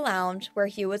went to the lounge where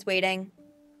Hugh was waiting.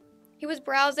 He was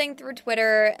browsing through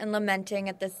Twitter and lamenting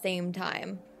at the same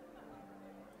time.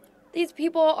 These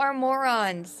people are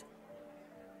morons.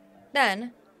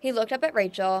 Then, he looked up at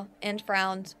Rachel and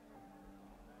frowned.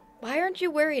 Why aren't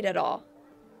you worried at all?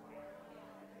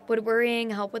 Would worrying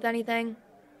help with anything?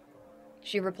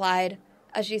 She replied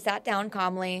as she sat down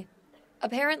calmly,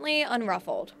 apparently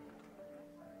unruffled.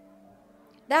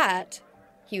 That,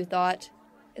 Hugh thought,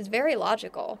 is very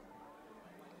logical.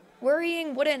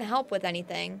 Worrying wouldn't help with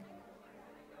anything.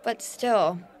 But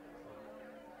still.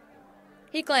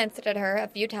 He glanced at her a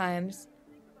few times,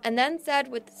 and then said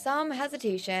with some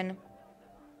hesitation,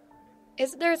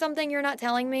 "Is there something you're not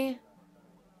telling me?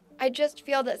 I just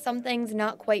feel that something's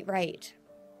not quite right."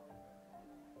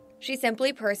 She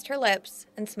simply pursed her lips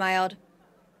and smiled.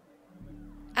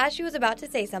 As she was about to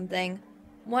say something,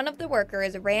 one of the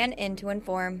workers ran in to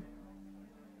inform.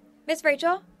 "Miss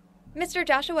Rachel, Mr.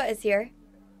 Joshua is here.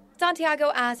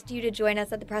 Santiago asked you to join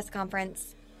us at the press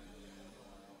conference."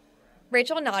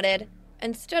 Rachel nodded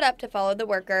and stood up to follow the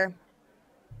worker.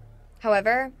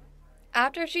 However,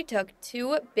 after she took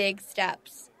 2 big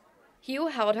steps, Hugh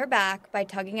held her back by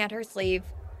tugging at her sleeve.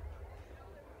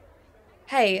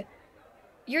 "Hey,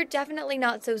 you're definitely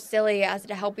not so silly as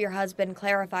to help your husband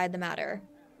clarify the matter."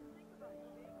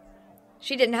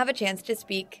 She didn't have a chance to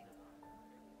speak.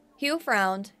 Hugh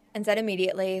frowned and said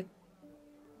immediately,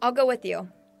 "I'll go with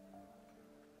you."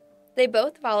 They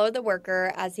both followed the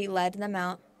worker as he led them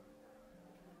out.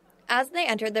 As they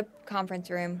entered the conference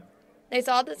room, they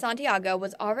saw that Santiago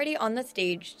was already on the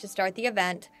stage to start the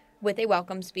event with a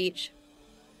welcome speech.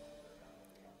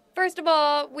 "First of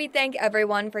all, we thank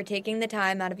everyone for taking the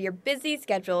time out of your busy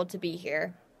schedule to be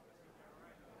here."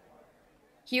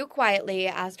 Hugh quietly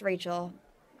asked Rachel,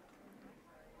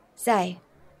 "Say,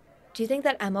 do you think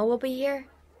that Emma will be here?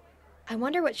 I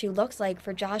wonder what she looks like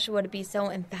for Joshua to be so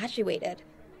infatuated.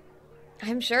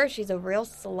 I'm sure she's a real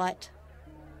slut."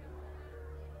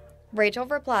 Rachel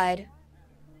replied,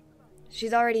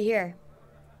 "She's already here."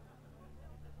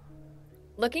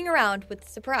 Looking around with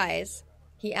surprise,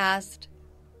 he asked,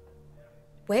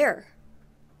 "Where?"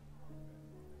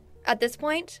 At this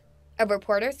point, a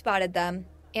reporter spotted them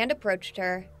and approached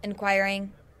her,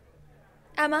 inquiring,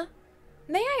 "Emma,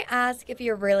 may I ask if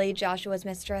you're really Joshua's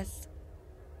mistress?"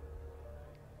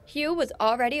 Hugh was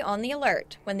already on the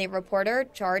alert when the reporter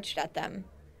charged at them.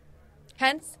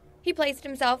 Hence, he placed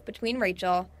himself between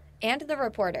Rachel and the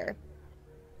reporter.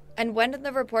 And when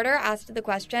the reporter asked the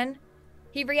question,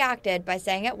 he reacted by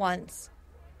saying at once,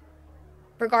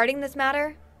 "Regarding this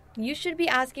matter, you should be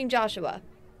asking Joshua.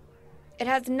 It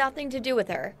has nothing to do with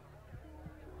her."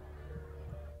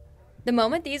 The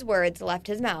moment these words left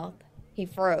his mouth, he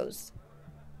froze.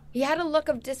 He had a look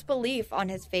of disbelief on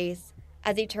his face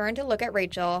as he turned to look at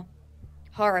Rachel,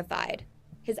 horrified.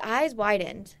 His eyes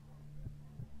widened.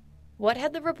 What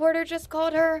had the reporter just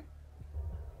called her?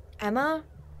 Emma?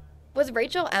 Was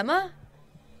Rachel Emma?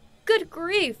 Good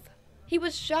grief! He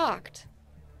was shocked.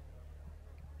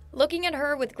 Looking at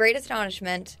her with great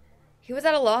astonishment, he was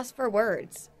at a loss for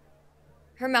words.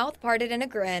 Her mouth parted in a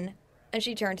grin, and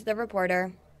she turned to the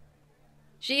reporter.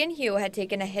 She and Hugh had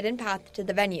taken a hidden path to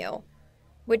the venue,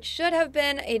 which should have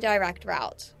been a direct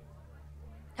route.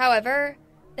 However,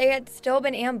 they had still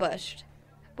been ambushed,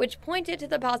 which pointed to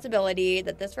the possibility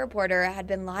that this reporter had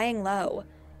been lying low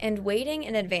and waiting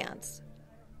in advance.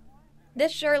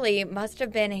 This surely must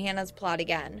have been Hannah's plot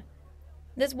again.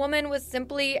 This woman was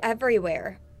simply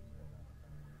everywhere.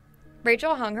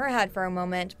 Rachel hung her head for a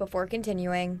moment before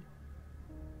continuing.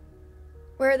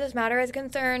 "Where this matter is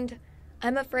concerned,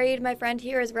 I'm afraid my friend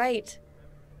here is right.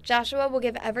 Joshua will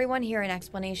give everyone here an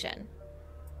explanation."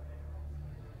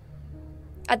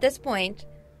 At this point,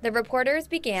 the reporters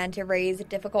began to raise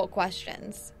difficult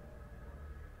questions.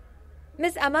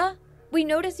 "Miss Emma, we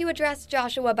notice you address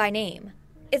Joshua by name.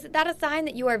 Is that a sign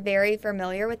that you are very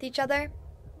familiar with each other?"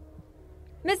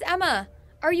 "Miss Emma,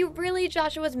 are you really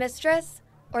Joshua's mistress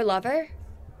or lover?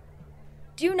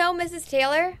 Do you know Mrs.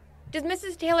 Taylor? Does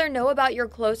Mrs. Taylor know about your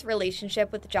close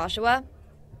relationship with Joshua?"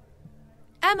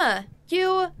 "Emma,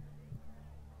 you..."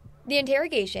 The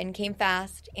interrogation came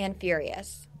fast and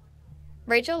furious.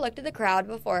 Rachel looked at the crowd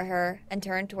before her and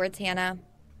turned towards Hannah.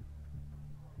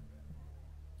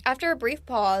 After a brief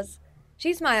pause,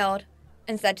 she smiled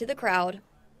and said to the crowd,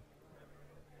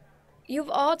 "You've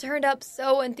all turned up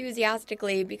so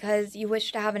enthusiastically because you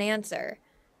wish to have an answer.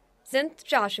 Since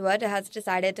Joshua has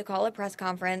decided to call a press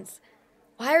conference,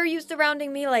 why are you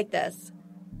surrounding me like this?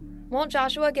 Won't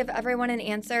Joshua give everyone an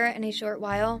answer in a short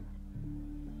while?"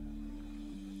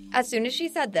 As soon as she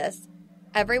said this,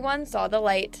 everyone saw the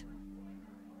light.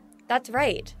 That's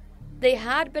right. They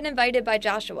had been invited by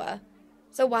Joshua,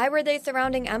 so why were they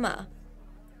surrounding Emma?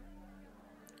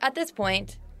 At this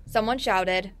point, someone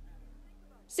shouted,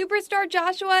 "Superstar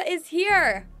Joshua is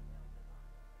here!"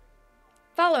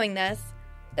 Following this,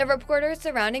 the reporters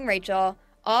surrounding Rachel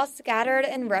all scattered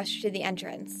and rushed to the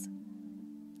entrance.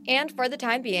 And for the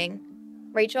time being,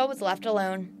 Rachel was left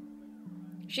alone.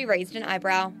 She raised an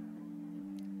eyebrow.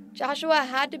 Joshua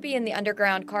had to be in the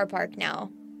underground car park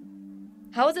now.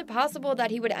 How was it possible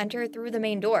that he would enter through the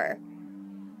main door?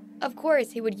 Of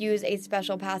course he would use a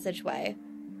special passageway.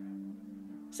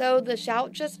 So the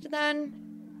shout just then?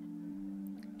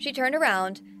 She turned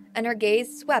around, and her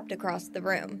gaze swept across the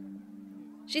room.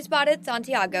 She spotted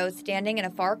Santiago standing in a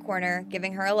far corner,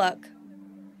 giving her a look.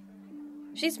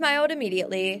 She smiled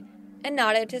immediately and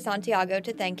nodded to Santiago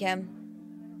to thank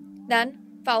him. Then,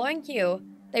 following Hugh,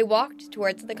 they walked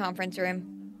towards the conference room.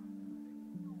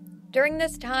 During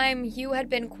this time, Hugh had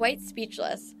been quite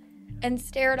speechless and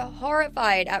stared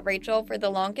horrified at Rachel for the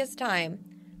longest time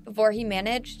before he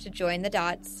managed to join the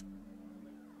dots.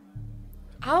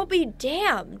 "I'll be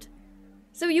damned!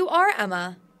 So you are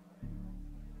Emma."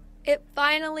 It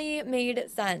finally made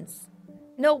sense.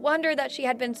 No wonder that she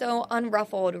had been so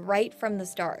unruffled right from the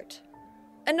start.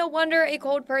 And no wonder a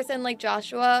cold person like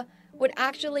Joshua would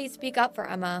actually speak up for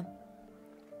Emma.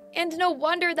 And no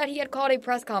wonder that he had called a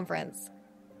press conference.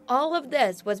 All of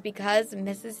this was because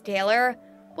Mrs. Taylor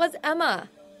was Emma.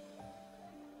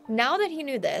 Now that he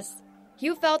knew this,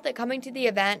 Hugh felt that coming to the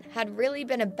event had really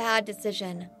been a bad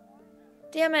decision.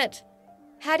 Damn it.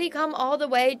 Had he come all the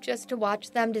way just to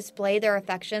watch them display their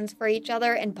affections for each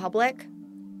other in public?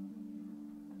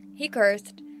 He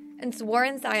cursed and swore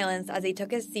in silence as he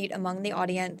took his seat among the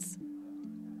audience.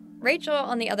 Rachel,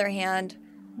 on the other hand,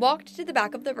 walked to the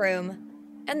back of the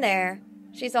room, and there,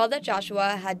 she saw that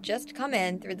Joshua had just come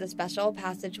in through the special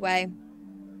passageway.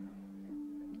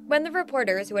 When the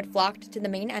reporters who had flocked to the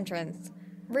main entrance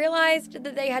realized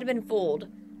that they had been fooled,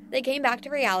 they came back to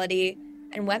reality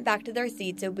and went back to their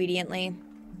seats obediently.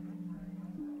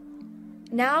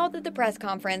 Now that the press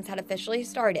conference had officially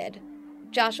started,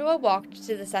 Joshua walked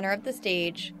to the center of the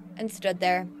stage and stood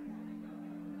there.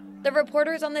 The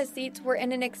reporters on the seats were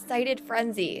in an excited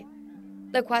frenzy.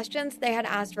 The questions they had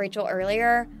asked Rachel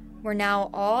earlier were now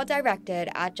all directed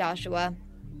at Joshua.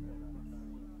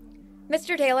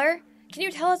 Mr. Taylor, can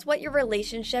you tell us what your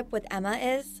relationship with Emma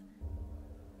is?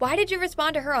 Why did you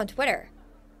respond to her on Twitter?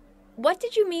 What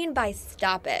did you mean by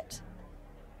stop it?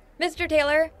 Mr.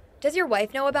 Taylor, does your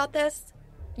wife know about this?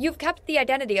 You've kept the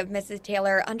identity of Mrs.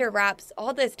 Taylor under wraps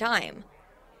all this time.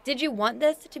 Did you want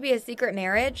this to be a secret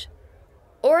marriage?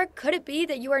 Or could it be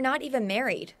that you are not even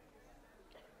married?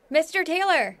 Mr.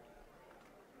 Taylor!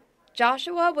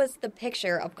 Joshua was the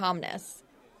picture of calmness,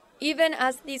 even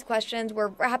as these questions were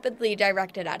rapidly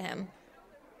directed at him.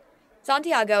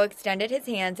 Santiago extended his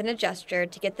hands in a gesture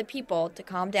to get the people to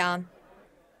calm down.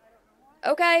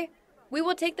 Okay, we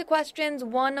will take the questions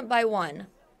one by one.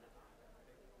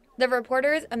 The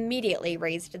reporters immediately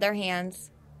raised their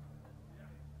hands.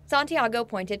 Santiago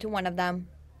pointed to one of them.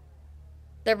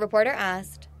 The reporter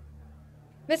asked,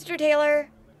 Mr. Taylor,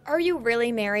 are you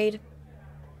really married?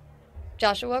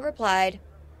 Joshua replied,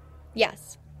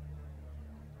 yes.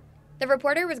 The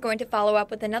reporter was going to follow up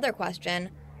with another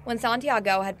question when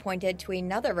Santiago had pointed to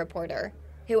another reporter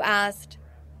who asked,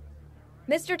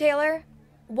 Mr. Taylor,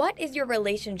 what is your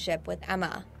relationship with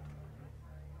Emma?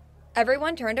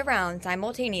 Everyone turned around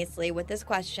simultaneously with this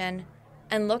question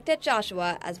and looked at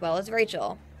Joshua as well as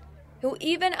Rachel, who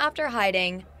even after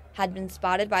hiding had been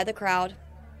spotted by the crowd.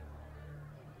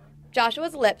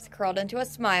 Joshua's lips curled into a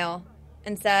smile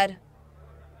and said,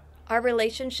 Our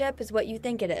relationship is what you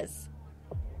think it is.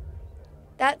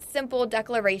 That simple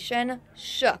declaration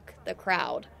shook the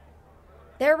crowd.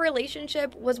 Their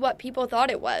relationship was what people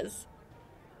thought it was.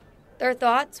 Their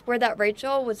thoughts were that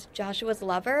Rachel was Joshua's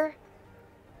lover,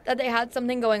 that they had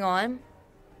something going on.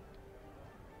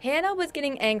 Hannah was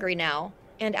getting angry now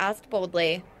and asked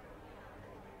boldly,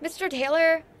 Mr.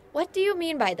 Taylor, what do you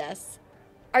mean by this?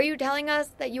 Are you telling us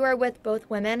that you are with both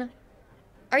women?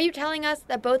 Are you telling us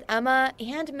that both Emma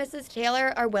and Mrs.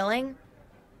 Taylor are willing?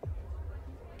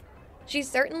 She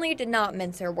certainly did not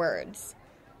mince her words.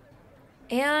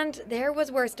 And there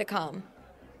was worse to come.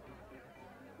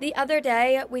 The other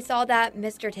day, we saw that,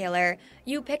 Mr. Taylor,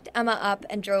 you picked Emma up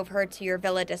and drove her to your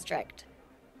villa district.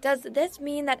 Does this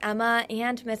mean that Emma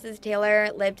and Mrs.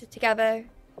 Taylor lived together?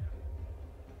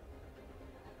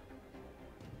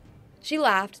 She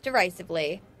laughed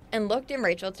derisively and looked in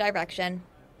Rachel's direction.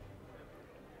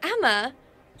 Emma,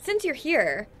 since you're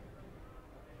here,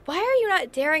 why are you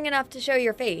not daring enough to show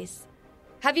your face?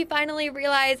 Have you finally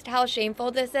realized how shameful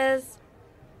this is?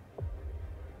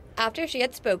 After she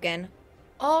had spoken,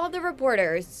 all the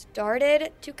reporters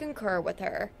started to concur with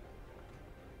her.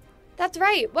 That's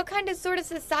right. What kind of sort of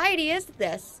society is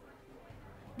this?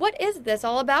 What is this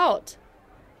all about?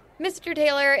 Mr.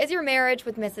 Taylor, is your marriage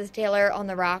with Mrs. Taylor on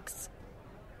the rocks?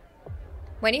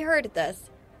 When he heard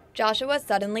this, Joshua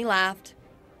suddenly laughed.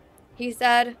 He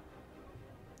said,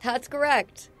 That's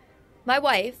correct. My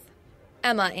wife,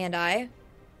 Emma, and I,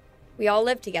 we all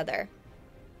live together.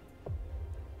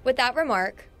 With that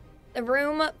remark, the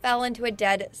room fell into a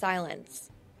dead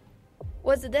silence.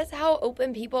 Was this how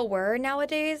open people were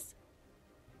nowadays?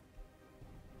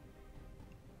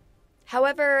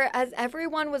 However, as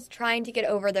everyone was trying to get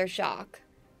over their shock,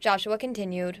 Joshua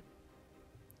continued,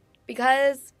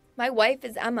 Because my wife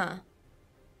is Emma.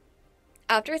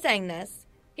 After saying this,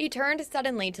 he turned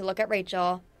suddenly to look at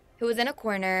Rachel, who was in a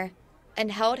corner,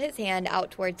 and held his hand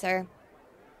out towards her.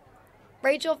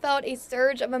 Rachel felt a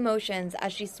surge of emotions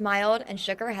as she smiled and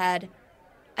shook her head,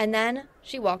 and then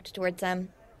she walked towards him.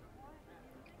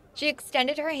 She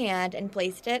extended her hand and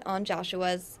placed it on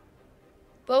Joshua's.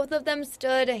 Both of them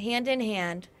stood hand in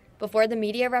hand before the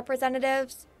media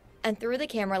representatives and through the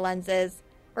camera lenses,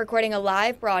 recording a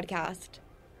live broadcast,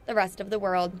 the rest of the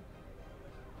world.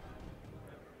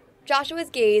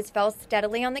 Joshua's gaze fell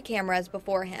steadily on the cameras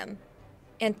before him,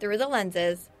 and through the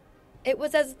lenses, it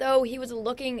was as though he was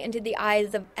looking into the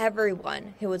eyes of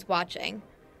everyone who was watching.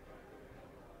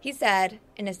 He said,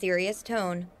 in a serious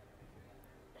tone,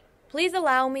 Please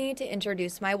allow me to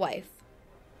introduce my wife,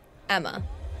 Emma.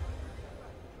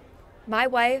 My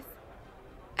wife,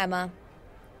 Emma.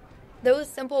 Those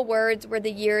simple words were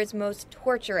the year's most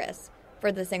torturous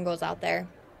for the singles out there.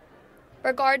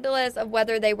 Regardless of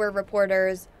whether they were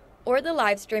reporters or the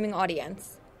live streaming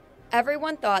audience,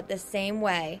 everyone thought the same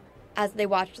way as they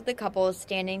watched the couples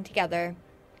standing together,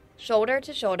 shoulder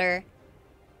to shoulder,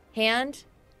 hand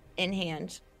in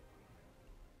hand.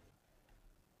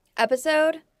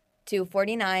 Episode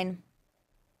 249.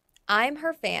 I'm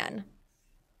her fan.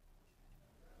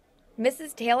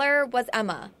 Mrs. Taylor was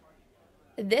Emma.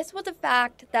 This was a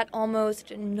fact that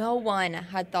almost no one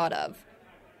had thought of.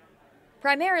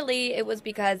 Primarily, it was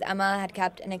because Emma had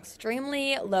kept an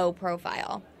extremely low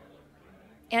profile.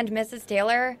 And Mrs.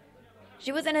 Taylor,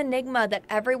 she was an enigma that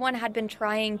everyone had been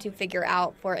trying to figure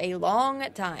out for a long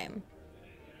time.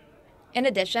 In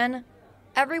addition,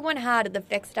 everyone had the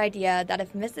fixed idea that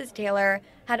if Mrs. Taylor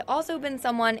had also been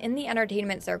someone in the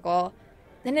entertainment circle,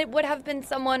 then it would have been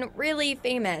someone really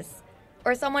famous,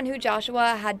 or someone who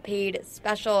Joshua had paid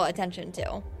special attention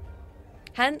to.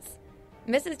 Hence,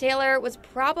 Mrs. Taylor was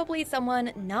probably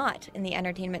someone not in the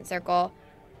entertainment circle,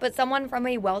 but someone from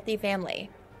a wealthy family.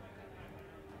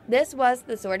 This was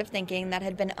the sort of thinking that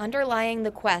had been underlying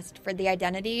the quest for the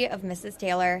identity of Mrs.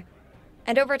 Taylor,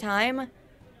 and over time,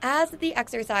 as the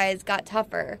exercise got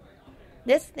tougher,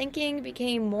 this thinking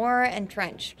became more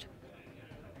entrenched.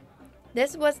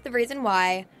 This was the reason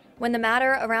why, when the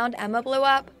matter around Emma blew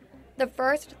up, the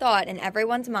first thought in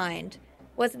everyone's mind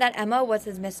was that Emma was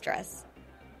his mistress.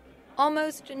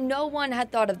 Almost no one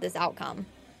had thought of this outcome.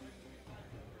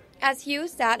 As Hugh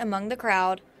sat among the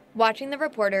crowd, watching the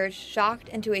reporters shocked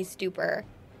into a stupor,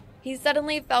 he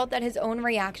suddenly felt that his own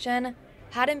reaction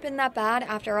hadn't been that bad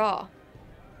after all.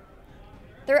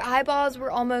 Their eyeballs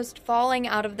were almost falling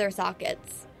out of their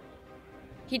sockets.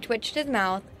 He twitched his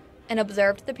mouth and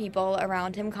observed the people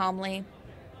around him calmly.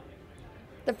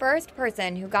 The first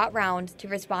person who got round to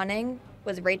responding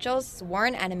was Rachel's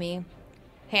sworn enemy,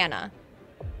 Hannah.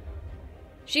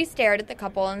 She stared at the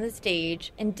couple on the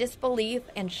stage in disbelief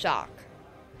and shock.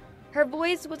 Her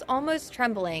voice was almost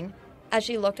trembling as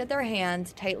she looked at their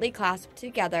hands tightly clasped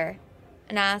together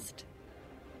and asked,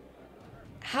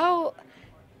 How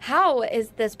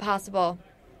is this possible?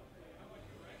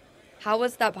 How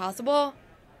was that possible?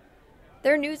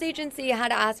 Their news agency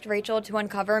had asked Rachel to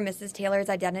uncover Mrs. Taylor's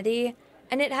identity,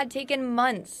 and it had taken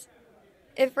months.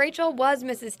 If Rachel was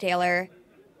Mrs. Taylor,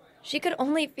 she could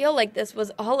only feel like this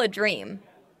was all a dream.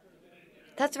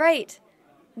 That's right.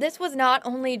 This was not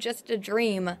only just a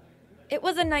dream, it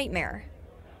was a nightmare.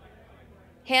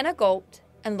 Hannah gulped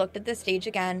and looked at the stage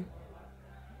again.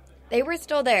 They were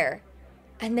still there,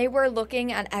 and they were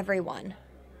looking at everyone.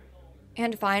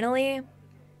 And finally,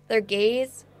 their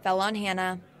gaze fell on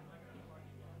Hannah.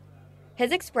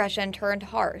 His expression turned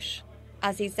harsh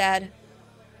as he said,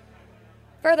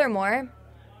 Furthermore,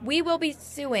 we will be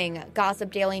suing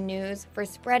Gossip Daily News for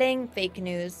spreading fake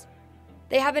news.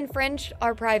 They have infringed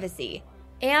our privacy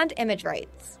and image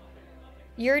rights.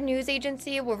 Your news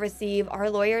agency will receive our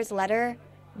lawyer's letter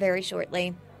very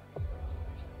shortly.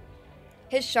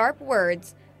 His sharp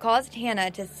words caused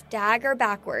Hannah to stagger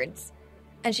backwards,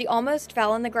 and she almost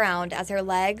fell on the ground as her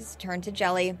legs turned to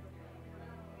jelly.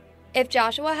 If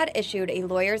Joshua had issued a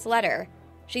lawyer's letter,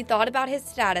 she thought about his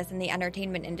status in the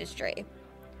entertainment industry.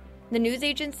 The news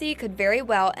agency could very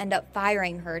well end up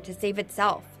firing her to save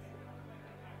itself.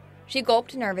 She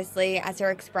gulped nervously as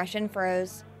her expression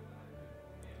froze.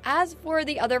 As for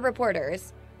the other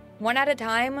reporters, one at a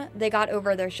time, they got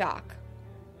over their shock.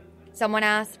 Someone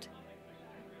asked,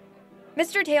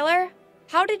 Mr. Taylor,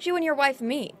 how did you and your wife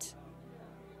meet?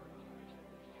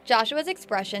 Joshua's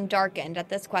expression darkened at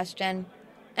this question,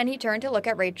 and he turned to look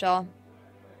at Rachel.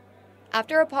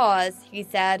 After a pause, he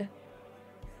said,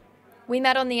 We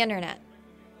met on the internet.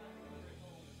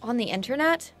 On the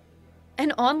internet?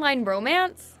 An online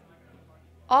romance?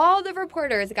 All the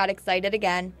reporters got excited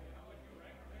again.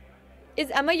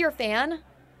 Is Emma your fan?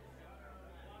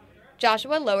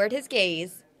 Joshua lowered his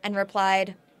gaze and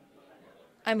replied,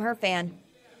 I'm her fan.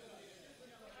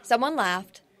 Someone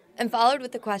laughed and followed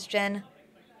with the question,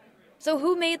 So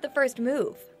who made the first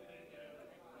move?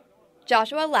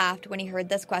 Joshua laughed when he heard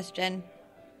this question.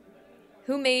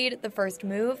 Who made the first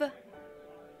move?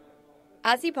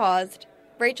 As he paused,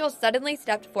 Rachel suddenly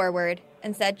stepped forward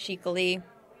and said cheekily,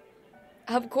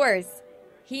 Of course,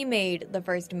 he made the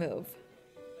first move.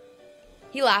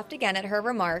 He laughed again at her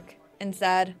remark and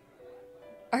said,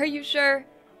 Are you sure?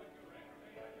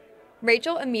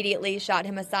 Rachel immediately shot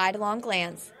him a sidelong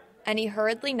glance, and he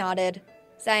hurriedly nodded,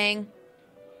 saying,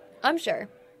 I'm sure.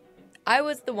 I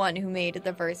was the one who made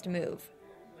the first move.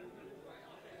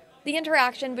 The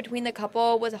interaction between the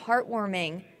couple was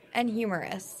heartwarming and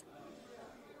humorous.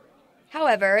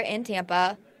 However, in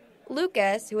Tampa,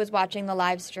 Lucas, who was watching the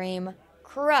live stream,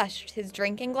 crushed his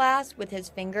drinking glass with his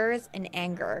fingers in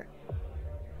anger.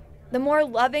 The more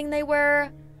loving they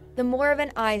were, the more of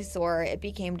an eyesore it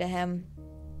became to him.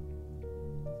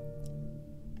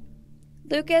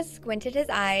 Lucas squinted his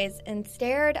eyes and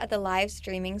stared at the live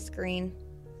streaming screen.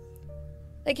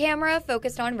 The camera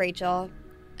focused on Rachel,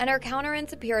 and her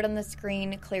countenance appeared on the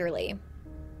screen clearly.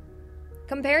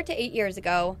 Compared to 8 years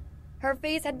ago, her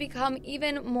face had become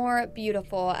even more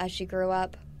beautiful as she grew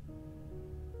up.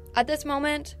 At this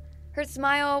moment, her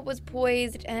smile was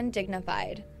poised and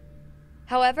dignified.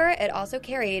 However, it also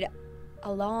carried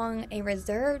along a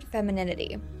reserved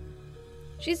femininity.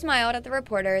 She smiled at the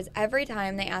reporters every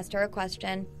time they asked her a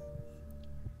question.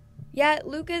 Yet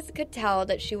Lucas could tell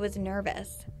that she was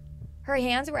nervous. Her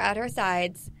hands were at her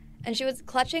sides, and she was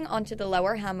clutching onto the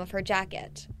lower hem of her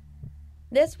jacket.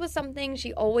 This was something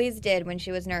she always did when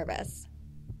she was nervous.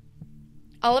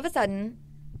 All of a sudden,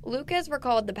 Lucas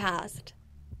recalled the past.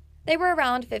 They were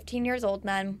around 15 years old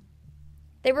then.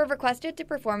 They were requested to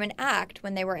perform an act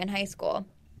when they were in high school.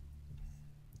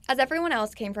 As everyone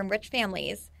else came from rich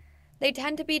families, they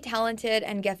tend to be talented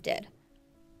and gifted.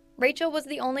 Rachel was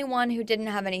the only one who didn't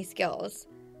have any skills,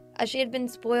 as she had been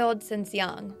spoiled since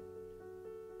young.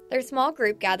 Their small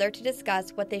group gathered to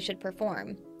discuss what they should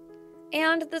perform,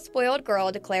 and the spoiled girl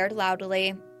declared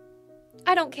loudly,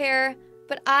 "I don't care,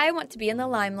 but I want to be in the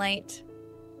limelight."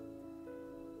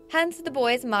 Hence, the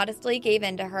boys modestly gave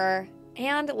in to her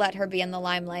and let her be in the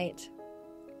limelight.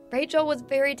 Rachel was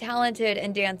very talented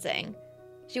in dancing.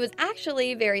 She was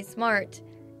actually very smart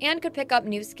and could pick up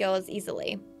new skills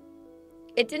easily.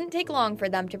 It didn't take long for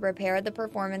them to prepare the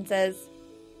performances.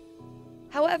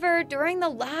 However, during the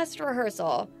last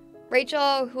rehearsal,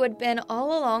 Rachel, who had been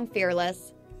all along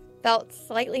fearless, felt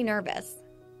slightly nervous.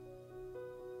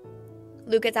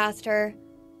 Lucas asked her,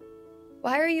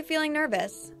 "Why are you feeling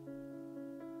nervous?"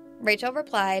 Rachel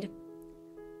replied,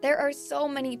 "There are so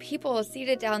many people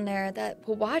seated down there that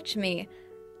will watch me.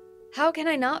 How can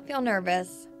I not feel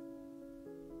nervous?"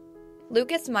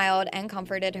 Lucas smiled and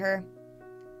comforted her.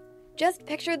 "Just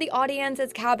picture the audience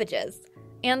as cabbages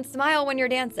and smile when you're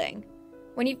dancing.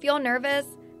 When you feel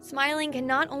nervous, smiling can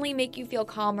not only make you feel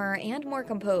calmer and more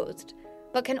composed,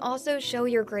 but can also show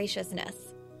your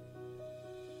graciousness."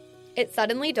 It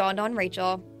suddenly dawned on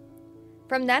Rachel.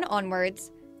 From then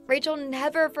onwards, Rachel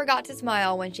never forgot to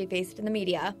smile when she faced the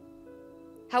media.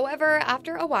 However,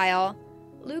 after a while,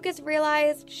 Lucas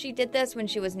realized she did this when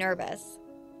she was nervous.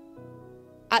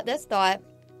 At this thought,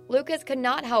 Lucas could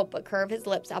not help but curve his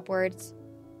lips upwards.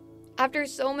 After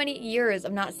so many years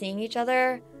of not seeing each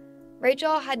other,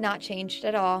 Rachel had not changed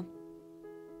at all.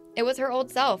 It was her old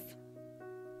self.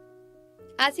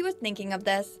 As he was thinking of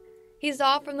this, he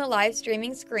saw from the live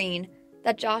streaming screen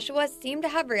that Joshua seemed to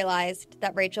have realized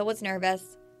that Rachel was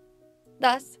nervous.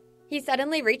 Thus, he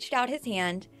suddenly reached out his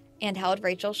hand and held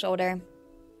Rachel's shoulder.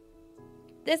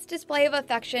 This display of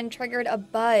affection triggered a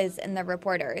buzz in the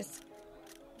reporters.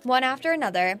 One after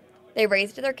another, they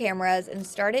raised their cameras and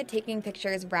started taking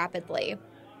pictures rapidly.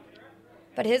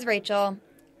 But his Rachel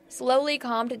slowly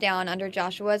calmed down under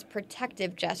Joshua's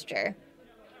protective gesture.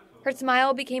 Her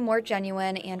smile became more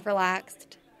genuine and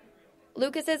relaxed.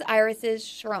 Lucas's irises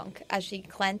shrunk as she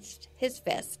clenched his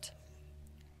fist.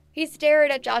 He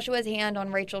stared at Joshua's hand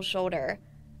on Rachel's shoulder,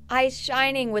 eyes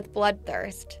shining with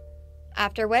bloodthirst,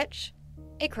 after which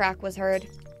a crack was heard.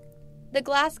 The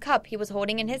glass cup he was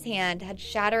holding in his hand had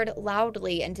shattered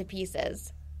loudly into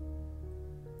pieces.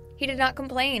 He did not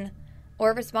complain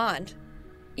or respond,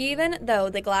 even though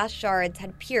the glass shards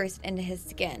had pierced into his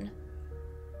skin.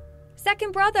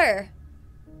 "Second brother!"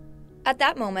 At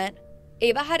that moment,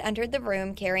 Ava had entered the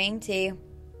room carrying tea.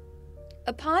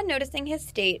 Upon noticing his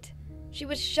state, she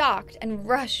was shocked and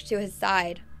rushed to his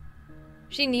side.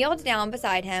 She kneeled down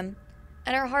beside him,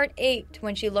 and her heart ached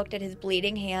when she looked at his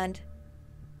bleeding hand.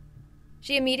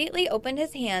 She immediately opened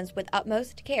his hands with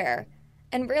utmost care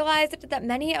and realized that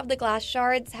many of the glass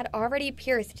shards had already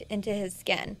pierced into his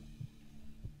skin.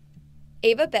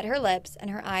 Ava bit her lips and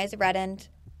her eyes reddened.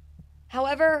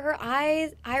 However, her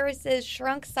irises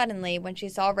shrunk suddenly when she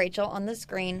saw Rachel on the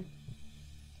screen.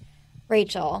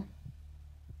 Rachel.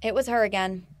 It was her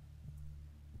again.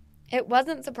 It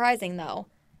wasn't surprising, though.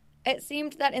 It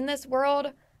seemed that in this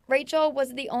world, Rachel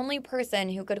was the only person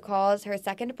who could cause her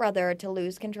second brother to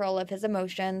lose control of his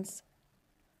emotions.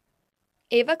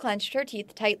 Ava clenched her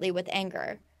teeth tightly with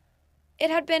anger. It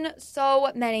had been so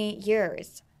many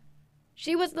years.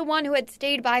 She was the one who had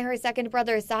stayed by her second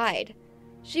brother's side.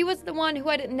 She was the one who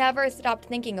had never stopped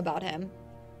thinking about him.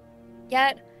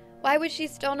 Yet, why was she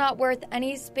still not worth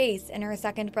any space in her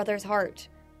second brother's heart?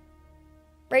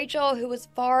 Rachel, who was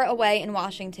far away in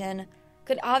Washington,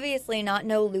 could obviously not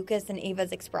know Lucas and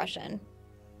Ava's expression.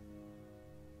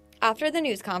 After the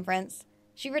news conference,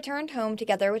 she returned home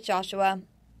together with Joshua.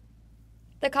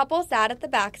 The couple sat at the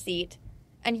back seat,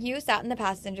 and Hugh sat in the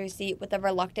passenger seat with a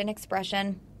reluctant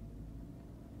expression.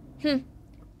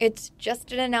 It's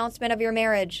just an announcement of your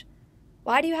marriage.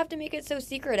 Why do you have to make it so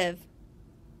secretive?"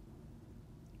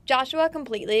 Joshua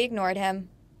completely ignored him.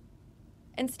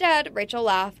 Instead, Rachel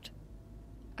laughed.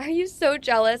 Are you so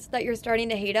jealous that you're starting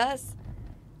to hate us?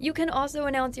 You can also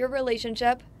announce your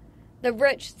relationship. The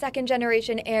rich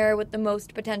second-generation heir with the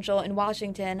most potential in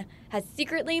Washington has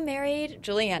secretly married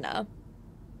Juliana.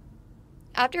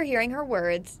 After hearing her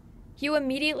words, Hugh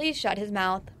immediately shut his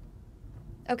mouth.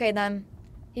 Okay then,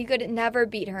 he could never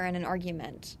beat her in an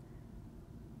argument.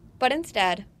 But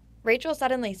instead, Rachel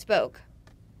suddenly spoke.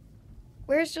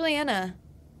 Where's Juliana?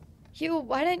 Hugh,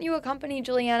 why didn't you accompany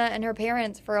Juliana and her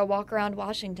parents for a walk around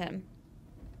Washington?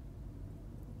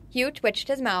 Hugh twitched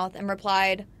his mouth and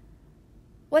replied,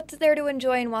 What's there to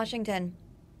enjoy in Washington?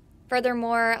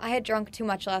 Furthermore, I had drunk too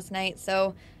much last night,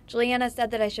 so Juliana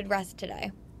said that I should rest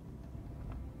today.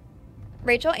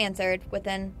 Rachel answered with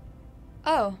an,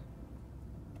 Oh.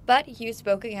 But Hugh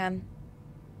spoke again.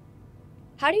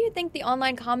 How do you think the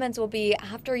online comments will be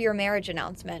after your marriage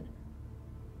announcement?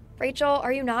 Rachel,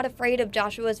 are you not afraid of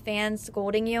Joshua's fans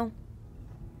scolding you?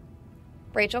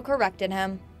 Rachel corrected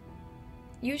him.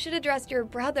 You should address your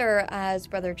brother as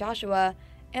Brother Joshua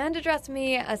and address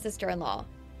me as sister-in-law.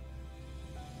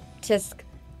 Tisk,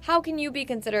 how can you be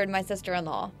considered my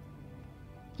sister-in-law?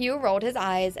 Hugh rolled his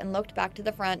eyes and looked back to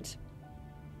the front.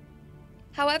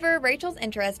 However, Rachel's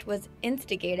interest was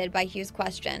instigated by Hugh's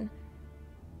question.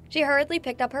 She hurriedly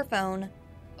picked up her phone,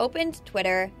 opened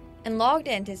Twitter, and logged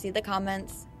in to see the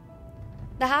comments.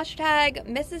 The hashtag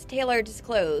Mrs. Taylor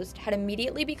Disclosed had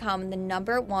immediately become the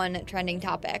 #1 trending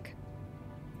topic.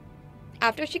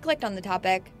 After she clicked on the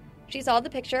topic, she saw the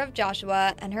picture of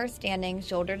Joshua and her standing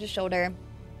shoulder to shoulder.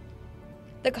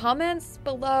 The comments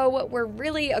below were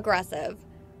really aggressive.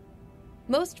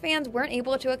 Most fans weren't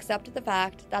able to accept the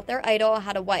fact that their idol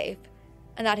had a wife,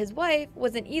 and that his wife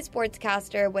was an esports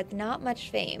caster with not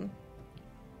much fame.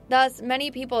 Thus,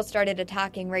 many people started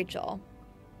attacking Rachel.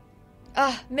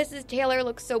 Mrs. Taylor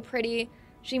looks so pretty.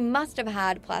 She must have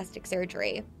had plastic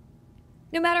surgery.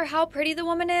 No matter how pretty the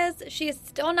woman is, she is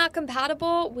still not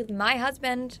compatible with my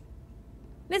husband.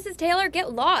 Mrs. Taylor,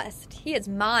 get lost. He is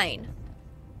mine.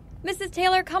 Mrs.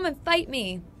 Taylor, come and fight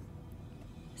me.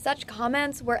 Such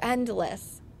comments were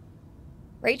endless.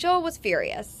 Rachel was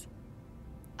furious.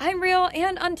 I'm real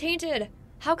and untainted.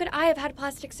 How could I have had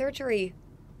plastic surgery?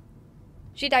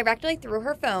 She directly threw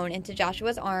her phone into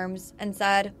Joshua's arms and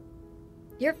said,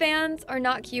 Your fans are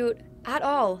not cute at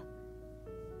all.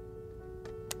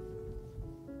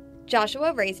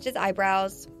 Joshua raised his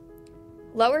eyebrows,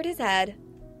 lowered his head,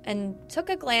 and took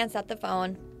a glance at the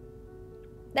phone.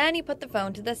 Then he put the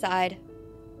phone to the side.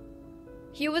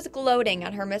 Hugh was gloating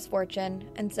at her misfortune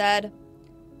and said,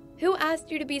 Who asked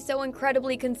you to be so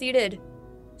incredibly conceited?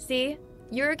 See,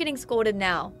 you're getting scolded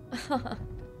now.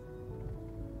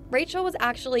 Rachel was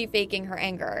actually faking her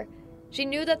anger. She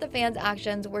knew that the fans'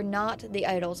 actions were not the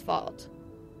idol's fault.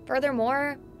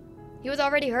 Furthermore, he was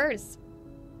already hers.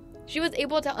 She was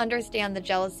able to understand the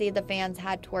jealousy the fans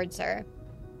had towards her.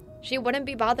 She wouldn't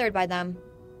be bothered by them.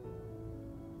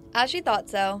 As she thought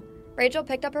so, Rachel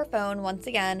picked up her phone once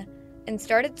again and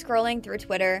started scrolling through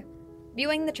Twitter,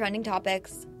 viewing the trending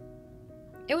topics.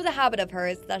 It was a habit of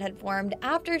hers that had formed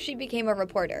after she became a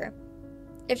reporter.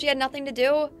 If she had nothing to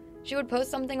do, she would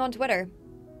post something on Twitter.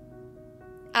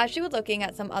 As she was looking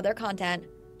at some other content,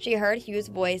 she heard Hugh's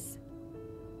voice.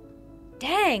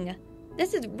 Dang,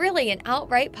 this is really an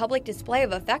outright public display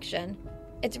of affection.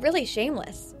 It's really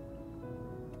shameless.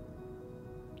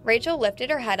 Rachel lifted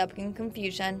her head up in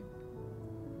confusion.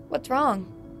 What's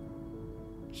wrong?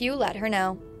 Hugh let her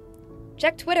know.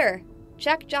 Check Twitter.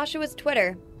 Check Joshua's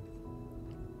Twitter.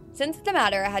 Since the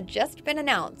matter had just been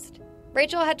announced,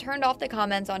 Rachel had turned off the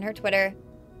comments on her Twitter.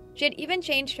 She had even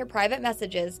changed her private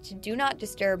messages to Do Not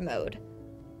Disturb mode.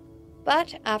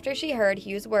 But after she heard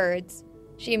Hugh's words,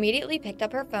 she immediately picked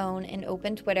up her phone and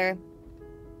opened Twitter.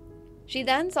 She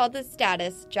then saw the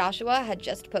status Joshua had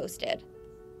just posted.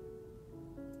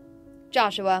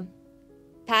 Joshua,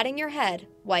 patting your head,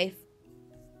 wife.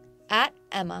 At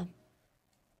Emma.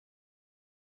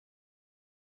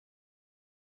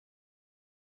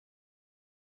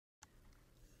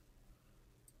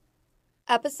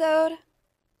 Episode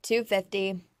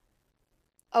 250.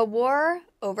 A War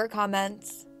Over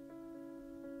Comments.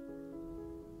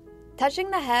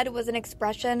 Touching the head was an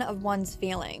expression of one's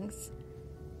feelings.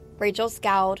 Rachel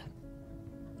scowled.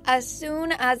 As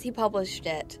soon as he published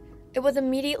it, it was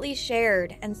immediately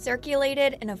shared and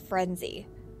circulated in a frenzy.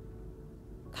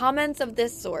 Comments of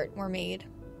this sort were made.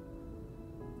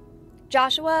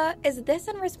 Joshua, is this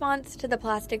in response to the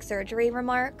plastic surgery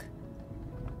remark?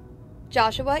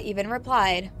 Joshua even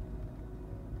replied.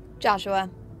 Joshua,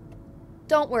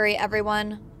 don't worry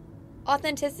everyone.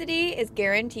 Authenticity is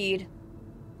guaranteed.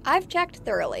 I've checked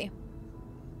thoroughly.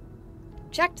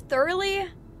 Checked thoroughly?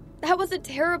 That was a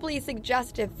terribly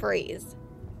suggestive phrase.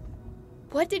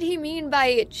 What did he mean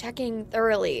by checking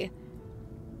thoroughly?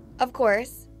 Of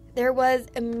course, there was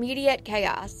immediate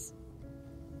chaos.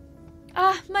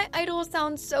 My idol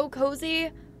sounds so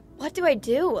cozy. What do I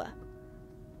do?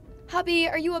 Hubby,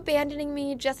 are you abandoning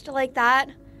me just like that?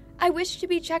 I wish to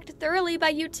be checked thoroughly by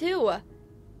you too.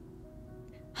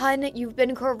 Hun, you've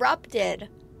been corrupted,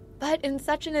 but in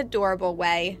such an adorable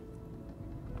way.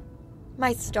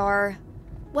 My star,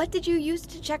 what did you use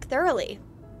to check thoroughly?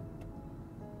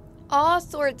 All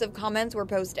sorts of comments were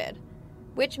posted,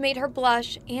 which made her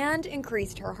blush and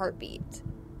increased her heartbeat.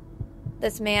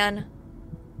 This man.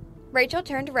 Rachel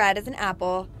turned red as an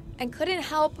apple and couldn't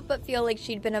help but feel like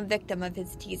she'd been a victim of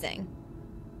his teasing.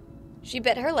 She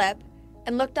bit her lip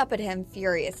and looked up at him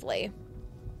furiously.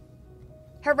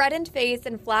 Her reddened face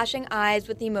and flashing eyes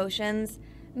with emotions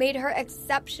made her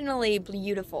exceptionally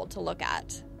beautiful to look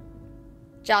at.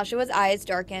 Joshua's eyes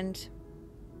darkened.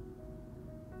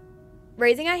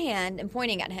 Raising a hand and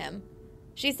pointing at him,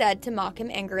 she said to mock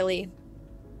him angrily,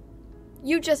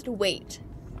 "You just wait."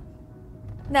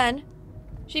 Then,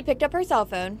 she picked up her cell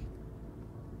phone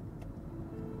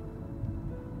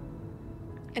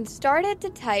and started to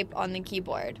type on the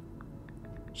keyboard.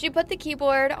 She put the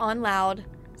keyboard on loud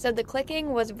so the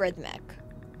clicking was rhythmic.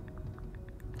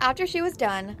 After she was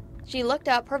done, she looked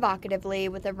up provocatively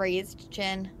with a raised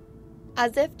chin,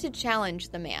 as if to challenge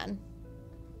the man.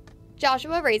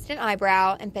 Joshua raised an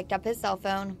eyebrow and picked up his cell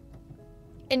phone.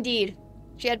 Indeed,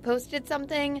 she had posted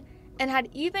something and had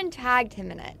even tagged him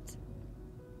in it.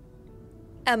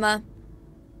 Emma,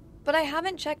 but I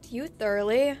haven't checked you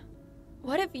thoroughly.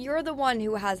 What if you're the one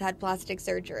who has had plastic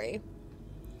surgery?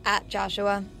 At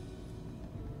Joshua.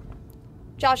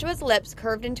 Joshua's lips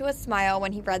curved into a smile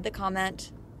when he read the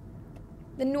comment.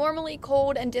 The normally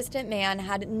cold and distant man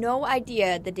had no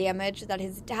idea the damage that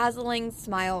his dazzling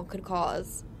smile could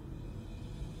cause.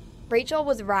 Rachel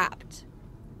was rapt.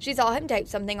 She saw him type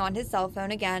something on his cell phone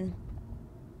again.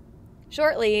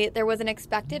 Shortly, there was an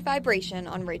expected vibration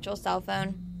on Rachel's cell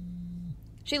phone.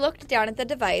 She looked down at the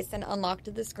device and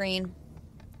unlocked the screen.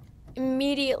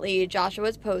 Immediately,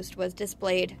 Joshua's post was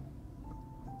displayed.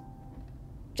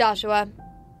 Joshua,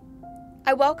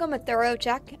 I welcome a thorough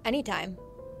check anytime.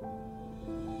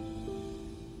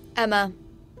 Emma,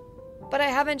 but I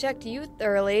haven't checked you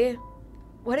thoroughly.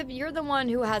 What if you're the one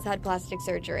who has had plastic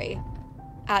surgery?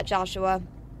 At Joshua.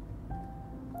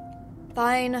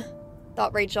 Fine,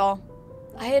 thought Rachel.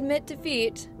 I admit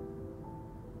defeat.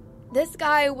 This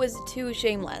guy was too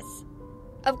shameless.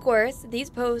 Of course, these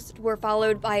posts were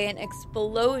followed by an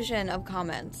explosion of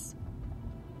comments.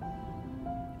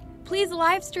 Please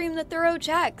live stream the thorough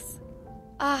checks.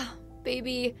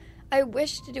 Baby, I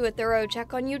wish to do a thorough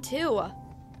check on you too.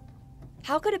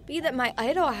 How could it be that my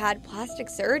idol had plastic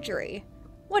surgery?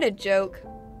 What a joke.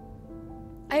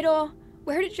 Idol,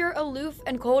 where did your aloof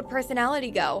and cold personality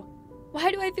go?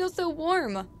 Why do I feel so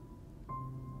warm?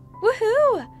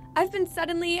 Woohoo! I've been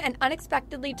suddenly and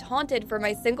unexpectedly taunted for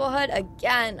my singlehood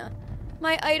again.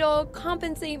 My idol,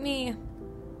 compensate me.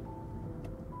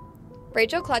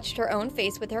 Rachel clutched her own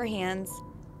face with her hands,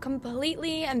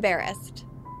 completely embarrassed.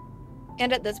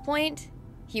 And at this point,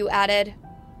 Hugh added,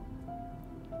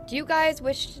 Do you guys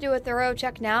wish to do a thorough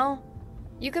check now?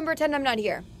 You can pretend I'm not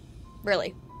here.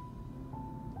 Really.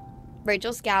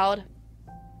 Rachel scowled.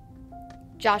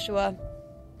 Joshua.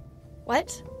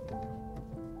 What?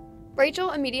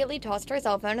 Rachel immediately tossed her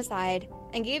cell phone aside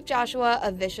and gave Joshua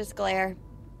a vicious glare.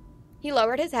 He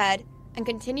lowered his head and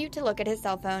continued to look at his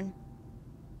cell phone.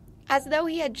 As though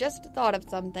he had just thought of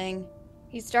something,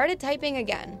 he started typing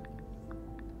again.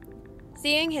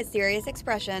 Seeing his serious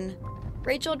expression,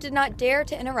 Rachel did not dare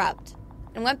to interrupt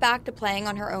and went back to playing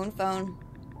on her own phone.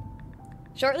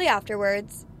 Shortly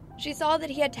afterwards, she saw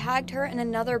that he had tagged her in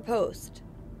another post.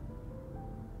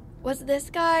 Was this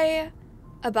guy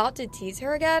about to tease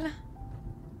her again?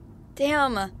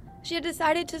 Damn, she had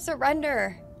decided to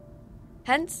surrender.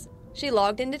 Hence, she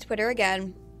logged into Twitter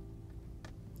again.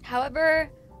 However,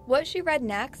 what she read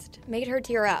next made her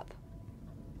tear up.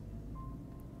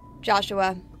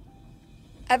 Joshua,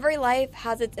 every life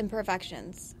has its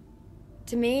imperfections.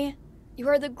 To me, you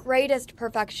are the greatest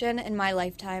perfection in my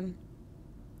lifetime.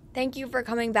 Thank you for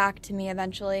coming back to me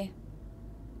eventually.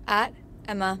 At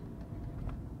Emma.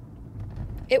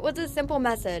 It was a simple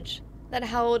message that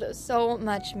held so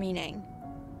much meaning.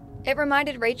 It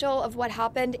reminded Rachel of what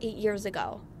happened 8 years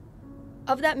ago,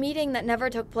 of that meeting that never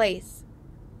took place,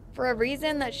 for a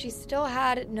reason that she still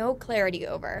had no clarity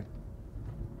over.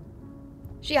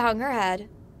 She hung her head,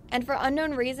 and for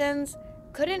unknown reasons,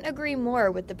 couldn't agree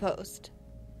more with the post.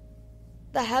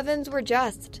 The heavens were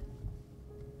just.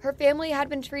 Her family had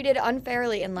been treated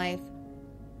unfairly in life.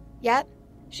 Yet,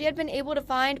 she had been able to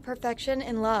find perfection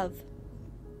in love.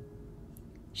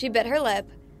 She bit her lip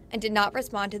and did not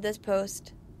respond to this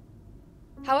post.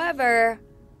 However,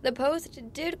 the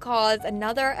post did cause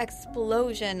another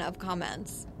explosion of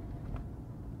comments.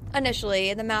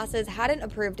 Initially, the masses hadn't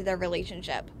approved their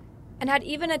relationship and had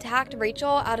even attacked Rachel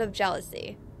out of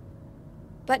jealousy.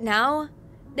 But now,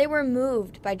 they were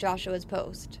moved by Joshua's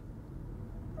post.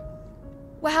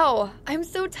 Wow, I'm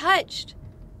so touched.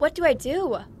 What do I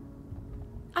do?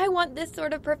 I want this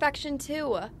sort of perfection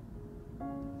too.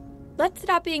 Let's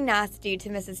stop being nasty to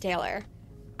Mrs. Taylor.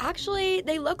 Actually,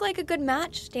 they look like a good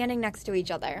match standing next to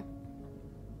each other.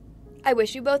 I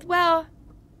wish you both well.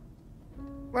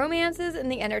 Romances in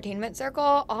the entertainment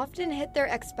circle often hit their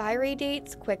expiry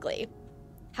dates quickly.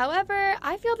 However,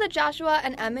 I feel that Joshua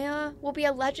and Emma will be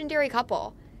a legendary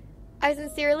couple. I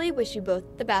sincerely wish you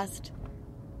both the best.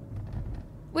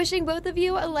 Wishing both of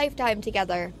you a lifetime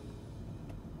together.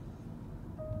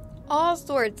 All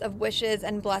sorts of wishes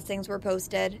and blessings were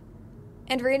posted,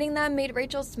 and reading them made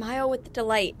Rachel smile with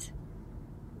delight.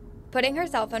 Putting her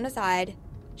cell phone aside,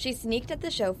 she sneaked at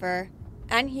the chauffeur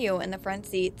and Hugh in the front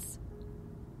seats.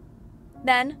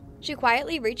 Then, she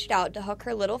quietly reached out to hook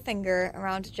her little finger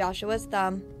around Joshua's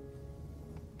thumb.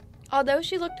 Although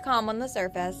she looked calm on the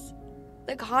surface,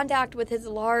 the contact with his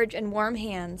large and warm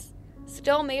hands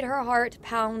still made her heart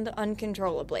pound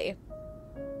uncontrollably.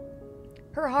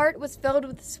 Her heart was filled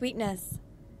with sweetness.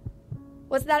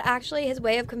 Was that actually his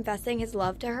way of confessing his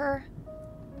love to her?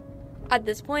 At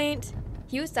this point,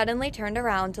 Hugh suddenly turned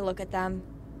around to look at them.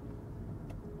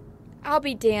 I'll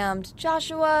be damned.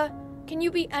 Joshua, can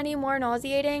you be any more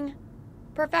nauseating?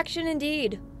 Perfection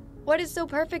indeed. What is so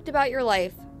perfect about your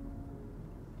life?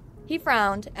 He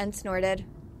frowned and snorted.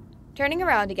 Turning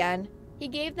around again, he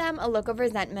gave them a look of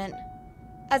resentment,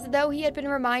 as though he had been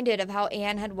reminded of how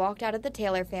Anne had walked out of the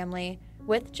Taylor family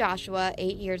with Joshua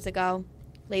 8 years ago,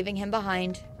 leaving him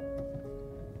behind.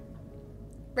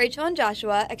 Rachel and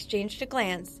Joshua exchanged a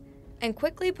glance and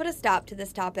quickly put a stop to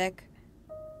this topic.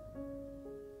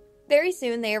 Very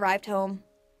soon they arrived home.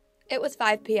 It was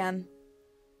 5 p.m.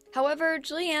 However,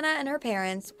 Juliana and her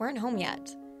parents weren't home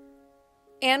yet.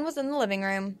 Anne was in the living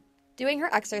room, doing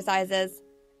her exercises,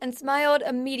 and smiled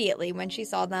immediately when she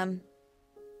saw them.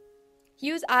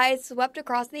 Hugh's eyes swept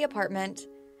across the apartment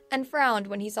and frowned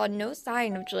when he saw no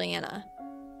sign of Juliana.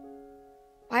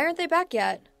 Why aren't they back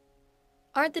yet?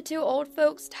 Aren't the two old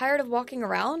folks tired of walking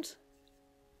around?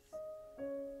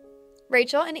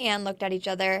 Rachel and Anne looked at each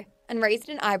other and raised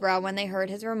an eyebrow when they heard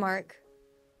his remark.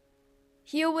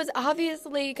 Hugh was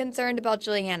obviously concerned about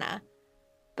Juliana,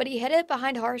 but he hid it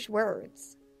behind harsh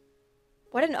words.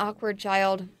 What an awkward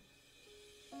child.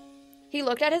 He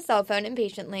looked at his cell phone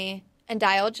impatiently and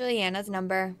dialed Juliana's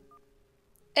number.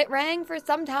 It rang for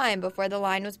some time before the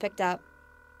line was picked up.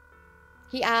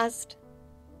 He asked,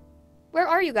 "Where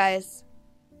are you guys?"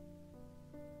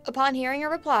 Upon hearing a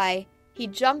reply, he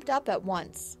jumped up at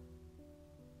once.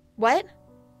 What?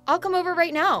 I'll come over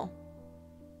right now.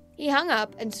 He hung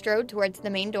up and strode towards the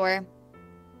main door.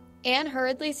 Anne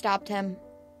hurriedly stopped him.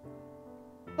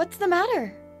 What's the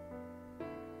matter?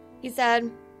 He said,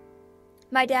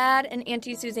 My dad and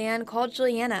Auntie Suzanne called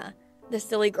Juliana, the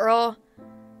silly girl.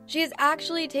 She is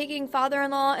actually taking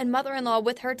father-in-law and mother-in-law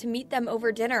with her to meet them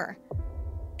over dinner.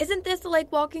 Isn't this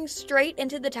like walking straight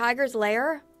into the tiger's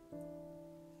lair?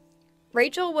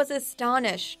 Rachel was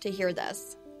astonished to hear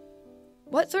this.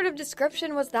 What sort of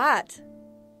description was that?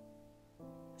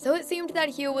 So it seemed that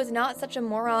Hugh was not such a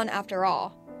moron after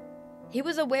all. He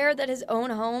was aware that his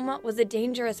own home was a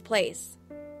dangerous place.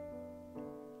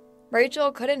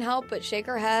 Rachel couldn't help but shake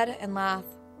her head and laugh.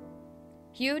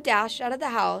 Hugh dashed out of the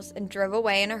house and drove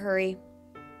away in a hurry.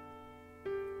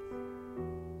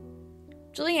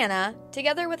 Juliana,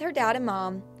 together with her dad and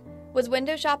mom, was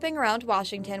window shopping around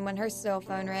Washington when her cell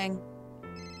phone rang.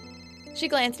 She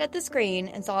glanced at the screen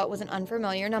and saw it was an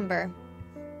unfamiliar number.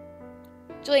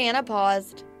 Juliana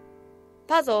paused.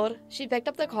 Puzzled, she picked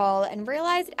up the call and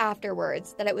realized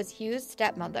afterwards that it was Hugh's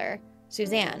stepmother,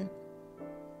 Suzanne.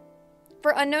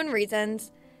 For unknown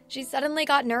reasons, she suddenly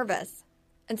got nervous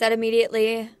and said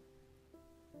immediately,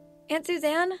 Aunt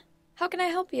Suzanne, how can I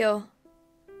help you?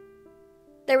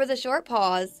 There was a short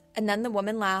pause, and then the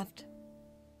woman laughed.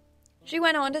 She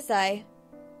went on to say,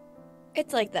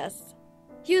 It's like this.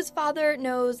 Hugh's father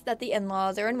knows that the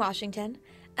in-laws are in Washington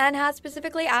and has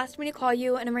specifically asked me to call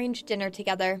you and arrange dinner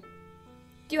together.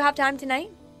 Do you have time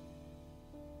tonight?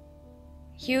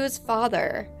 Hugh's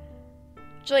father.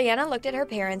 Juliana looked at her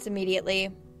parents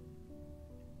immediately.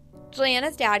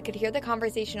 Juliana's dad could hear the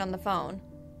conversation on the phone,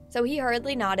 so he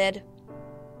hurriedly nodded.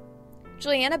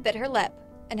 Juliana bit her lip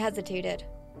and hesitated.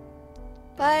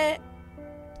 But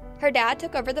her dad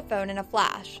took over the phone in a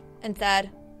flash and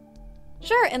said,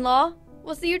 "Sure, in-law,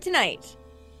 we'll see you tonight."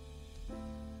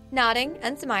 Nodding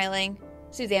and smiling,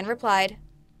 Suzanne replied,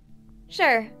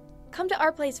 "Sure, come to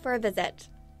our place for a visit."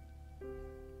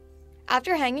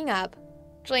 After hanging up,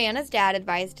 Juliana's dad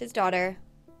advised his daughter,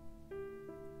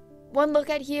 "One look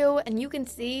at Hugh and you can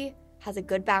see has a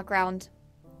good background.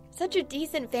 Such a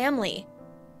decent family.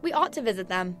 We ought to visit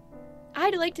them.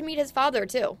 I'd like to meet his father,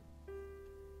 too."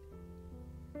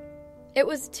 It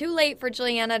was too late for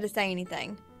Juliana to say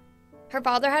anything. Her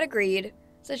father had agreed,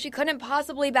 so she couldn't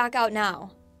possibly back out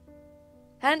now.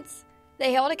 Hence,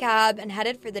 they hailed a cab and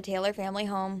headed for the Taylor family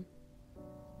home.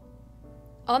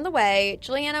 On the way,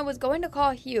 Juliana was going to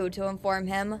call Hugh to inform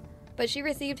him, but she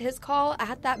received his call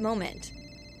at that moment.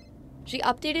 She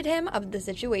updated him of the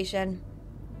situation.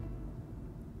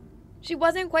 She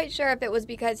wasn't quite sure if it was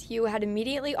because Hugh had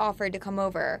immediately offered to come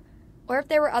over, or if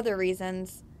there were other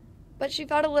reasons, but she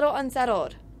felt a little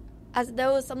unsettled, as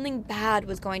though something bad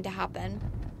was going to happen.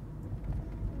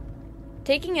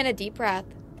 Taking in a deep breath,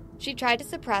 she tried to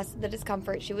suppress the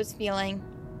discomfort she was feeling.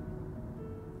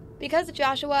 Because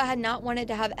Joshua had not wanted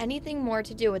to have anything more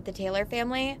to do with the Taylor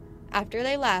family after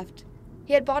they left,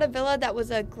 he had bought a villa that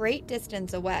was a great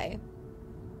distance away.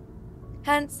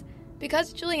 Hence,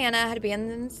 because Juliana had been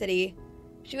in the city,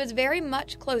 she was very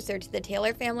much closer to the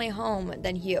Taylor family home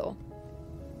than Hugh.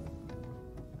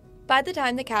 By the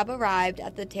time the cab arrived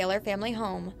at the Taylor family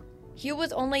home, Hugh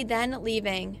was only then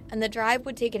leaving, and the drive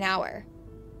would take an hour.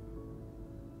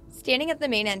 Standing at the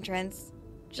main entrance,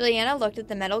 Juliana looked at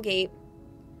the metal gate,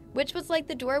 which was like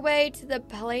the doorway to the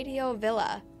Palladio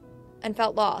Villa, and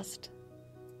felt lost.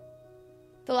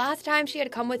 The last time she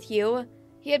had come with Hugh,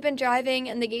 he had been driving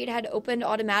and the gate had opened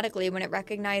automatically when it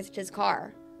recognized his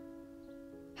car.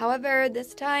 However,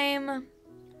 this time,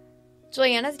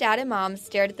 Juliana's dad and mom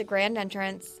stared at the grand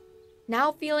entrance,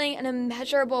 now feeling an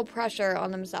immeasurable pressure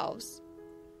on themselves.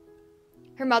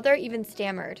 Her mother even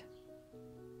stammered,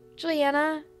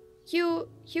 "Juliana, Hugh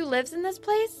lives in this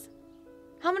place?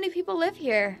 How many people live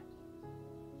here?"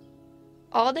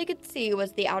 All they could see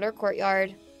was the outer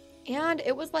courtyard, and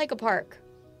it was like a park.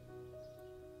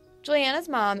 Juliana's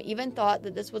mom even thought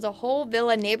that this was a whole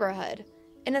villa neighborhood,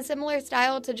 in a similar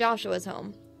style to Joshua's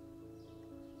home.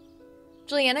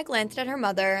 Juliana glanced at her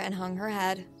mother and hung her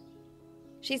head.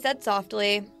 She said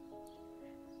softly,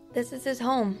 "This is his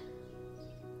home."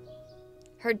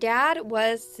 Her dad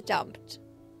was stumped,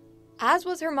 as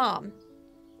was her mom.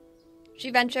 She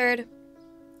ventured,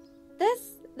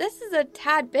 This is a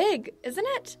tad big, isn't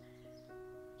it?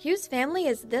 Hugh's family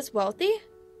is this wealthy?"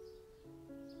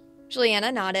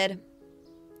 Juliana nodded.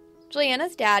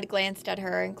 Juliana's dad glanced at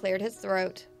her and cleared his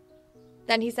throat.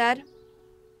 Then he said,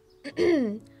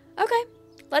 "Okay,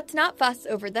 let's not fuss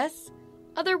over this.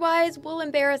 Otherwise, we'll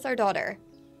embarrass our daughter."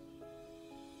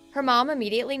 Her mom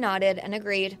immediately nodded and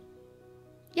agreed.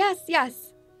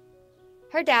 Yes.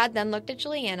 Her dad then looked at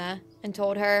Juliana and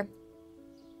told her,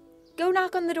 "Go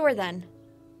knock on the door then."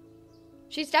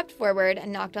 She stepped forward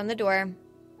and knocked on the door.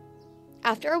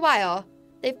 After a while,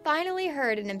 they finally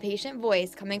heard an impatient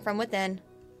voice coming from within.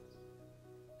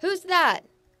 "Who's that?"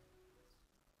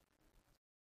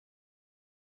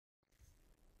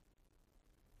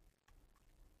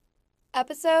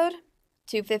 Episode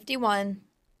 251.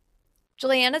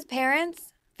 Juliana's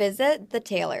parents visit the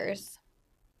Taylors.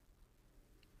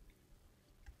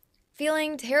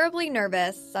 Feeling terribly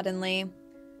nervous suddenly,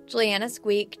 Juliana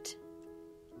squeaked,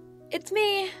 "It's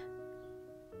me."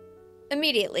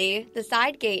 Immediately, the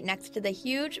side gate next to the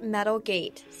huge metal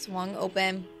gate swung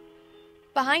open.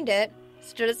 Behind it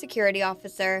stood a security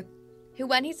officer, who,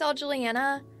 when he saw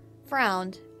Juliana,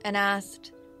 frowned and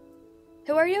asked,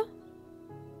 "Who are you?"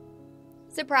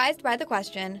 Surprised by the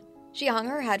question, she hung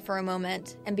her head for a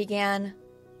moment and began,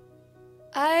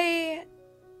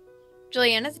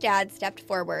 Juliana's dad stepped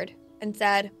forward and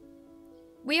said,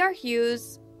 "We are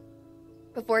Hugh's."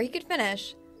 Before he could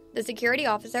finish, the security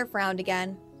officer frowned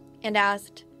again and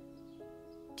asked,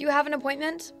 "Do you have an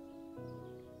appointment?"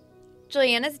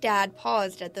 Juliana's dad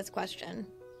paused at this question.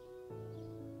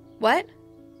 "What?"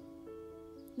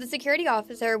 The security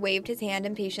officer waved his hand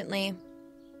impatiently.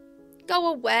 "Go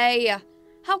away!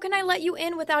 How can I let you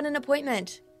in without an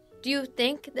appointment? Do you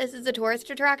think this is a tourist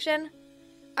attraction?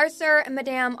 Our sir and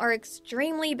madame are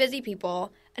extremely busy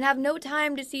people and have no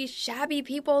time to see shabby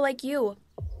people like you."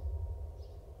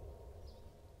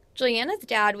 Juliana's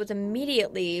dad was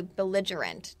immediately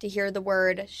belligerent to hear the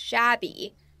word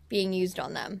shabby being used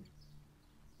on them.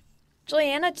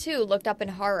 Juliana, too, looked up in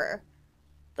horror.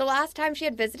 The last time she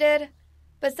had visited,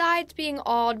 Besides being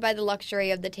awed by the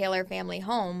luxury of the Taylor family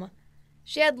home,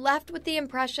 she had left with the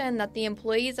impression that the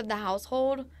employees of the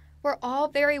household were all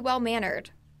very well-mannered.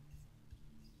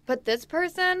 But this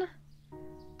person?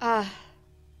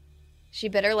 She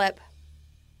bit her lip.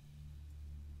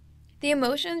 The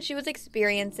emotions she was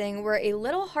experiencing were a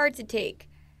little hard to take,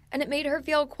 and it made her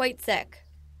feel quite sick.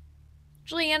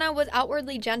 Juliana was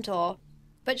outwardly gentle,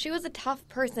 but she was a tough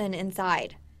person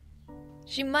inside.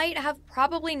 She might have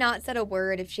probably not said a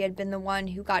word if she had been the one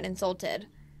who got insulted,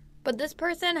 but this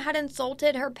person had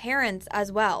insulted her parents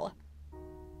as well.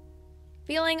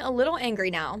 Feeling a little angry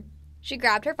now, she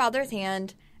grabbed her father's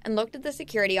hand and looked at the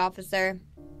security officer.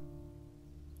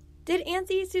 "Did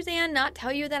Auntie Suzanne not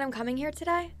tell you that I'm coming here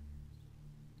today?"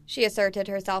 She asserted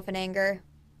herself in anger.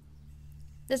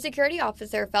 The security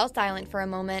officer fell silent for a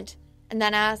moment and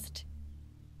then asked,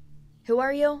 "Who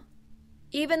are you?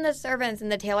 Even the servants in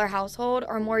the Taylor household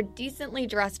are more decently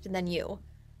dressed than you.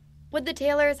 Would the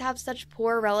Taylors have such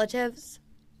poor relatives?"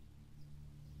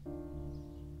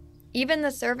 Even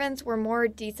the servants were more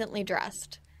decently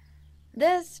dressed.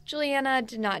 This, Juliana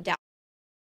did not doubt.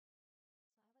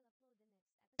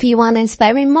 If you want to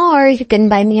inspire me more, you can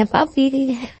buy me a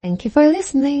puppy. Thank you for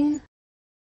listening.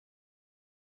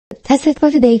 That's it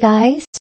for today, guys.